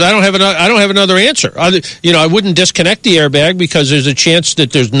 Because I don't have another answer. I wouldn't disconnect the airbag because there's a chance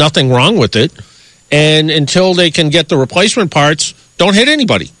that there's nothing wrong with it, and until they can get the replacement parts, don't hit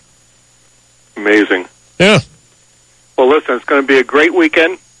anybody. Amazing. Yeah. Well, listen, it's going to be a great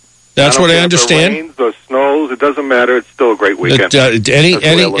weekend. That's what I understand. If it rains or snows, it doesn't matter. It's still a great weekend.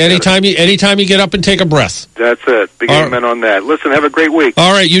 Anytime you get up and take a breath. That's it. Big amen on that. Listen, have a great week.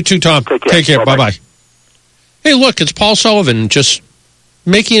 All right, you too, Tom. Take care. Bye-bye. Hey, look, it's Paul Sullivan just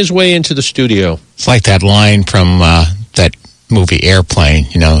making his way into the studio. It's like that line from that movie Airplane,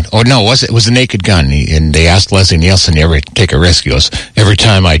 Or no, it was The Naked Gun. And they asked Leslie Nielsen, you ever take a risk? He goes, every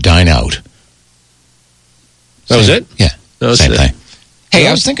time I dine out. That was it? Yeah, same thing. Hey,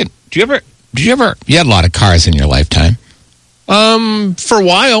 I was thinking, you had a lot of cars in your lifetime? For a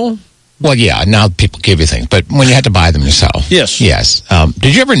while. Well, yeah, now people give you things. But when you had to buy them yourself. Yes. Yes.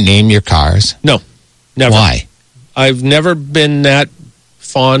 Did you ever name your cars? No, never. Why? I've never been that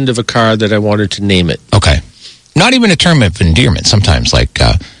fond of a car that I wanted to name it. Okay. Not even a term of endearment. Sometimes, like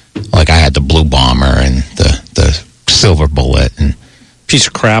I had the Blue Bomber and the Silver Bullet and piece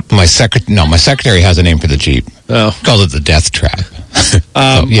of crap. My secretary has a name for the Jeep. Oh, calls it the Death Trap.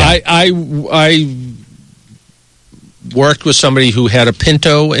 I worked with somebody who had a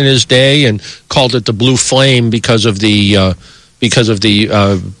Pinto in his day and called it the Blue Flame because of the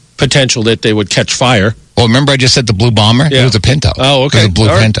potential that they would catch fire. Well, remember I just said the Blue Bomber? Yeah. It was a Pinto. Oh, okay. It was a Blue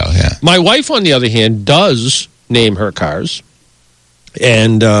Pinto, yeah. My wife, on the other hand, does name her cars.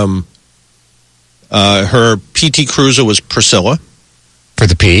 And her PT Cruiser was Priscilla. For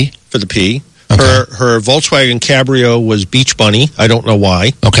the P? For the P. Okay. Her Volkswagen Cabrio was Beach Bunny. I don't know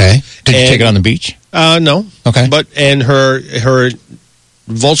why. Okay. Did you take it on the beach? No. Okay. And her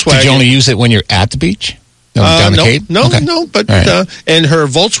Volkswagen. Did you only use it when you're at the beach? Down the Cape? No, okay. no. But Right. and her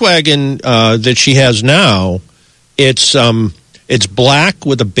Volkswagen that she has now, it's black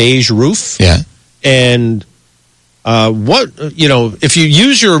with a beige roof. Yeah. And if you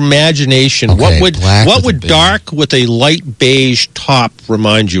use your imagination, Okay, what would dark with a light beige top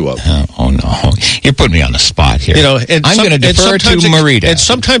remind you of? Oh no, you're putting me on the spot here. And I'm going to defer to Marita. And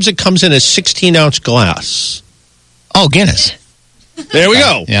sometimes it comes in a 16-ounce glass. Oh, Guinness. There we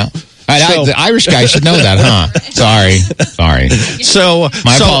go. Yeah. The Irish guy should know that, huh? Sorry. So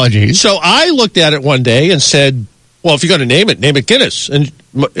my apologies. So I looked at it one day and said, "Well, if you're going to name it Guinness." And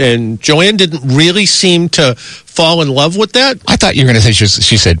Joanne didn't really seem to fall in love with that. I thought you were going to say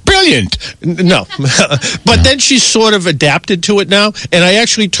she said brilliant. No, but then she sort of adapted to it now. And I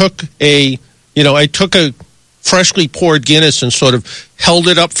actually took a freshly poured Guinness and sort of held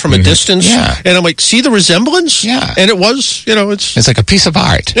it up from a distance. Yeah. And I'm like, see the resemblance? Yeah. And it was, it's like a piece of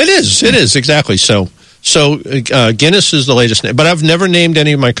art. It is, exactly. So Guinness is the latest name. But I've never named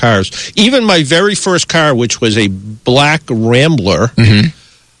any of my cars. Even my very first car, which was a black Rambler,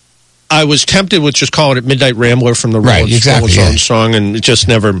 I was tempted with just calling it Midnight Rambler from the Rolling Stones song, and it just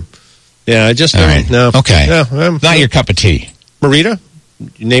never, no. Okay. Yeah, not your cup of tea. Marita,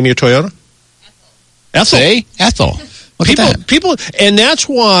 you name your Toyota? Ethel. See? Ethel. People, and that's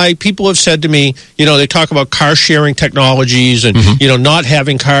why people have said to me, they talk about car sharing technologies and, not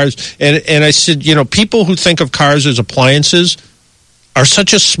having cars. And I said, people who think of cars as appliances are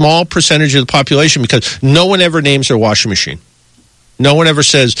such a small percentage of the population because no one ever names their washing machine. No one ever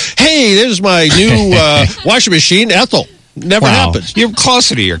says, hey, there's my new washing machine, Ethel. Never happens. You're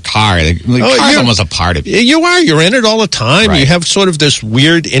closer to your car. The car's almost a part of you. You are. You're in it all the time. Right. You have sort of this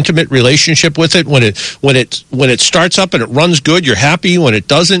weird, intimate relationship with it. When it starts up and it runs good, you're happy. When it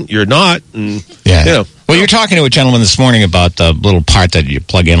doesn't, you're not. And, Well, you're talking to a gentleman this morning about the little part that you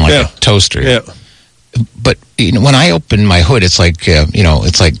plug in like a toaster. Yeah. But when I open my hood, it's like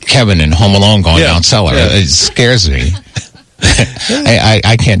it's like Kevin in Home Alone going down cellar. Yeah. It scares me.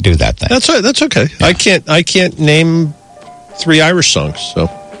 I can't do that thing. That's okay. Yeah. I can't name 3 Irish songs. So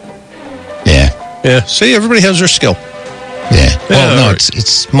yeah. See, everybody has their skill. Yeah. Well, no,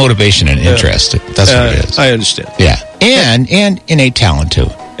 it's motivation and interest. That's what it is. I understand. Yeah. And innate talent too.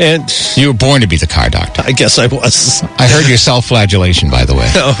 And you were born to be the car doctor. I guess I was. I heard your self-flagellation, by the way.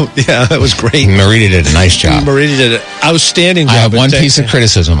 Oh, yeah, that was great. Marita did a nice job. Marita did an outstanding job. I have one piece of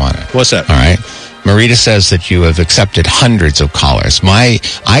criticism on it. What's that? All right. Marita says that you have accepted hundreds of callers.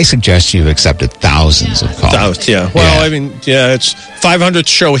 I suggest you've accepted thousands of callers. Thousands, yeah. Well, I mean, it's 500th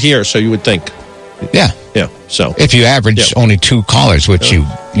show here, so you would think. Yeah. Yeah. So if you average only 2 callers, which you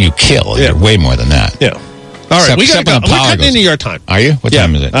kill, you're way more than that. Yeah. All right, we're cutting into your time. Are you? What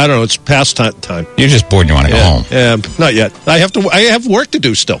time is it? I don't know. It's past time. You're just bored and you want to go home. Yeah, not yet. I have work to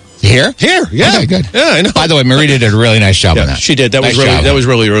do still. Here? Yeah. Okay, good. Yeah, I know. By the way, Marita did a really nice job on that. She did. That was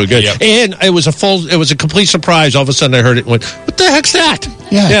really good. Yep. And it was a complete surprise. All of a sudden, I heard it and went, "What the heck's that?"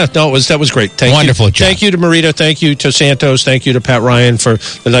 Yeah. No, that was great. Wonderful job. Thank you to Marita. Thank you to Santos. Thank you to Pat Ryan for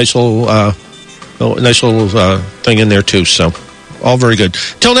the nice little thing in there too. So. All very good.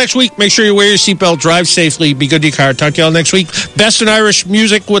 Till next week, make sure you wear your seatbelt, drive safely, be good to your car. Talk to y'all next week. Best in Irish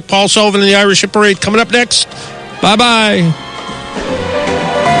music with Paul Sullivan and the Irish Hit Parade coming up next. Bye-bye.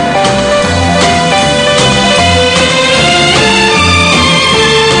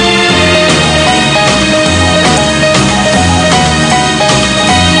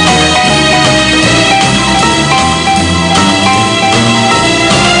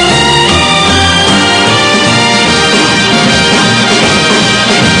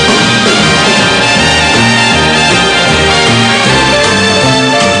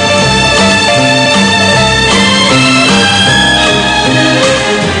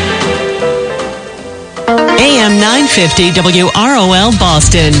 AM 950 WROL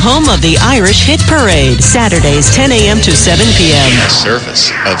Boston, home of the Irish Hit Parade, Saturdays 10 a.m. to 7 p.m. A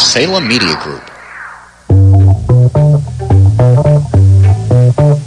service of Salem Media Group.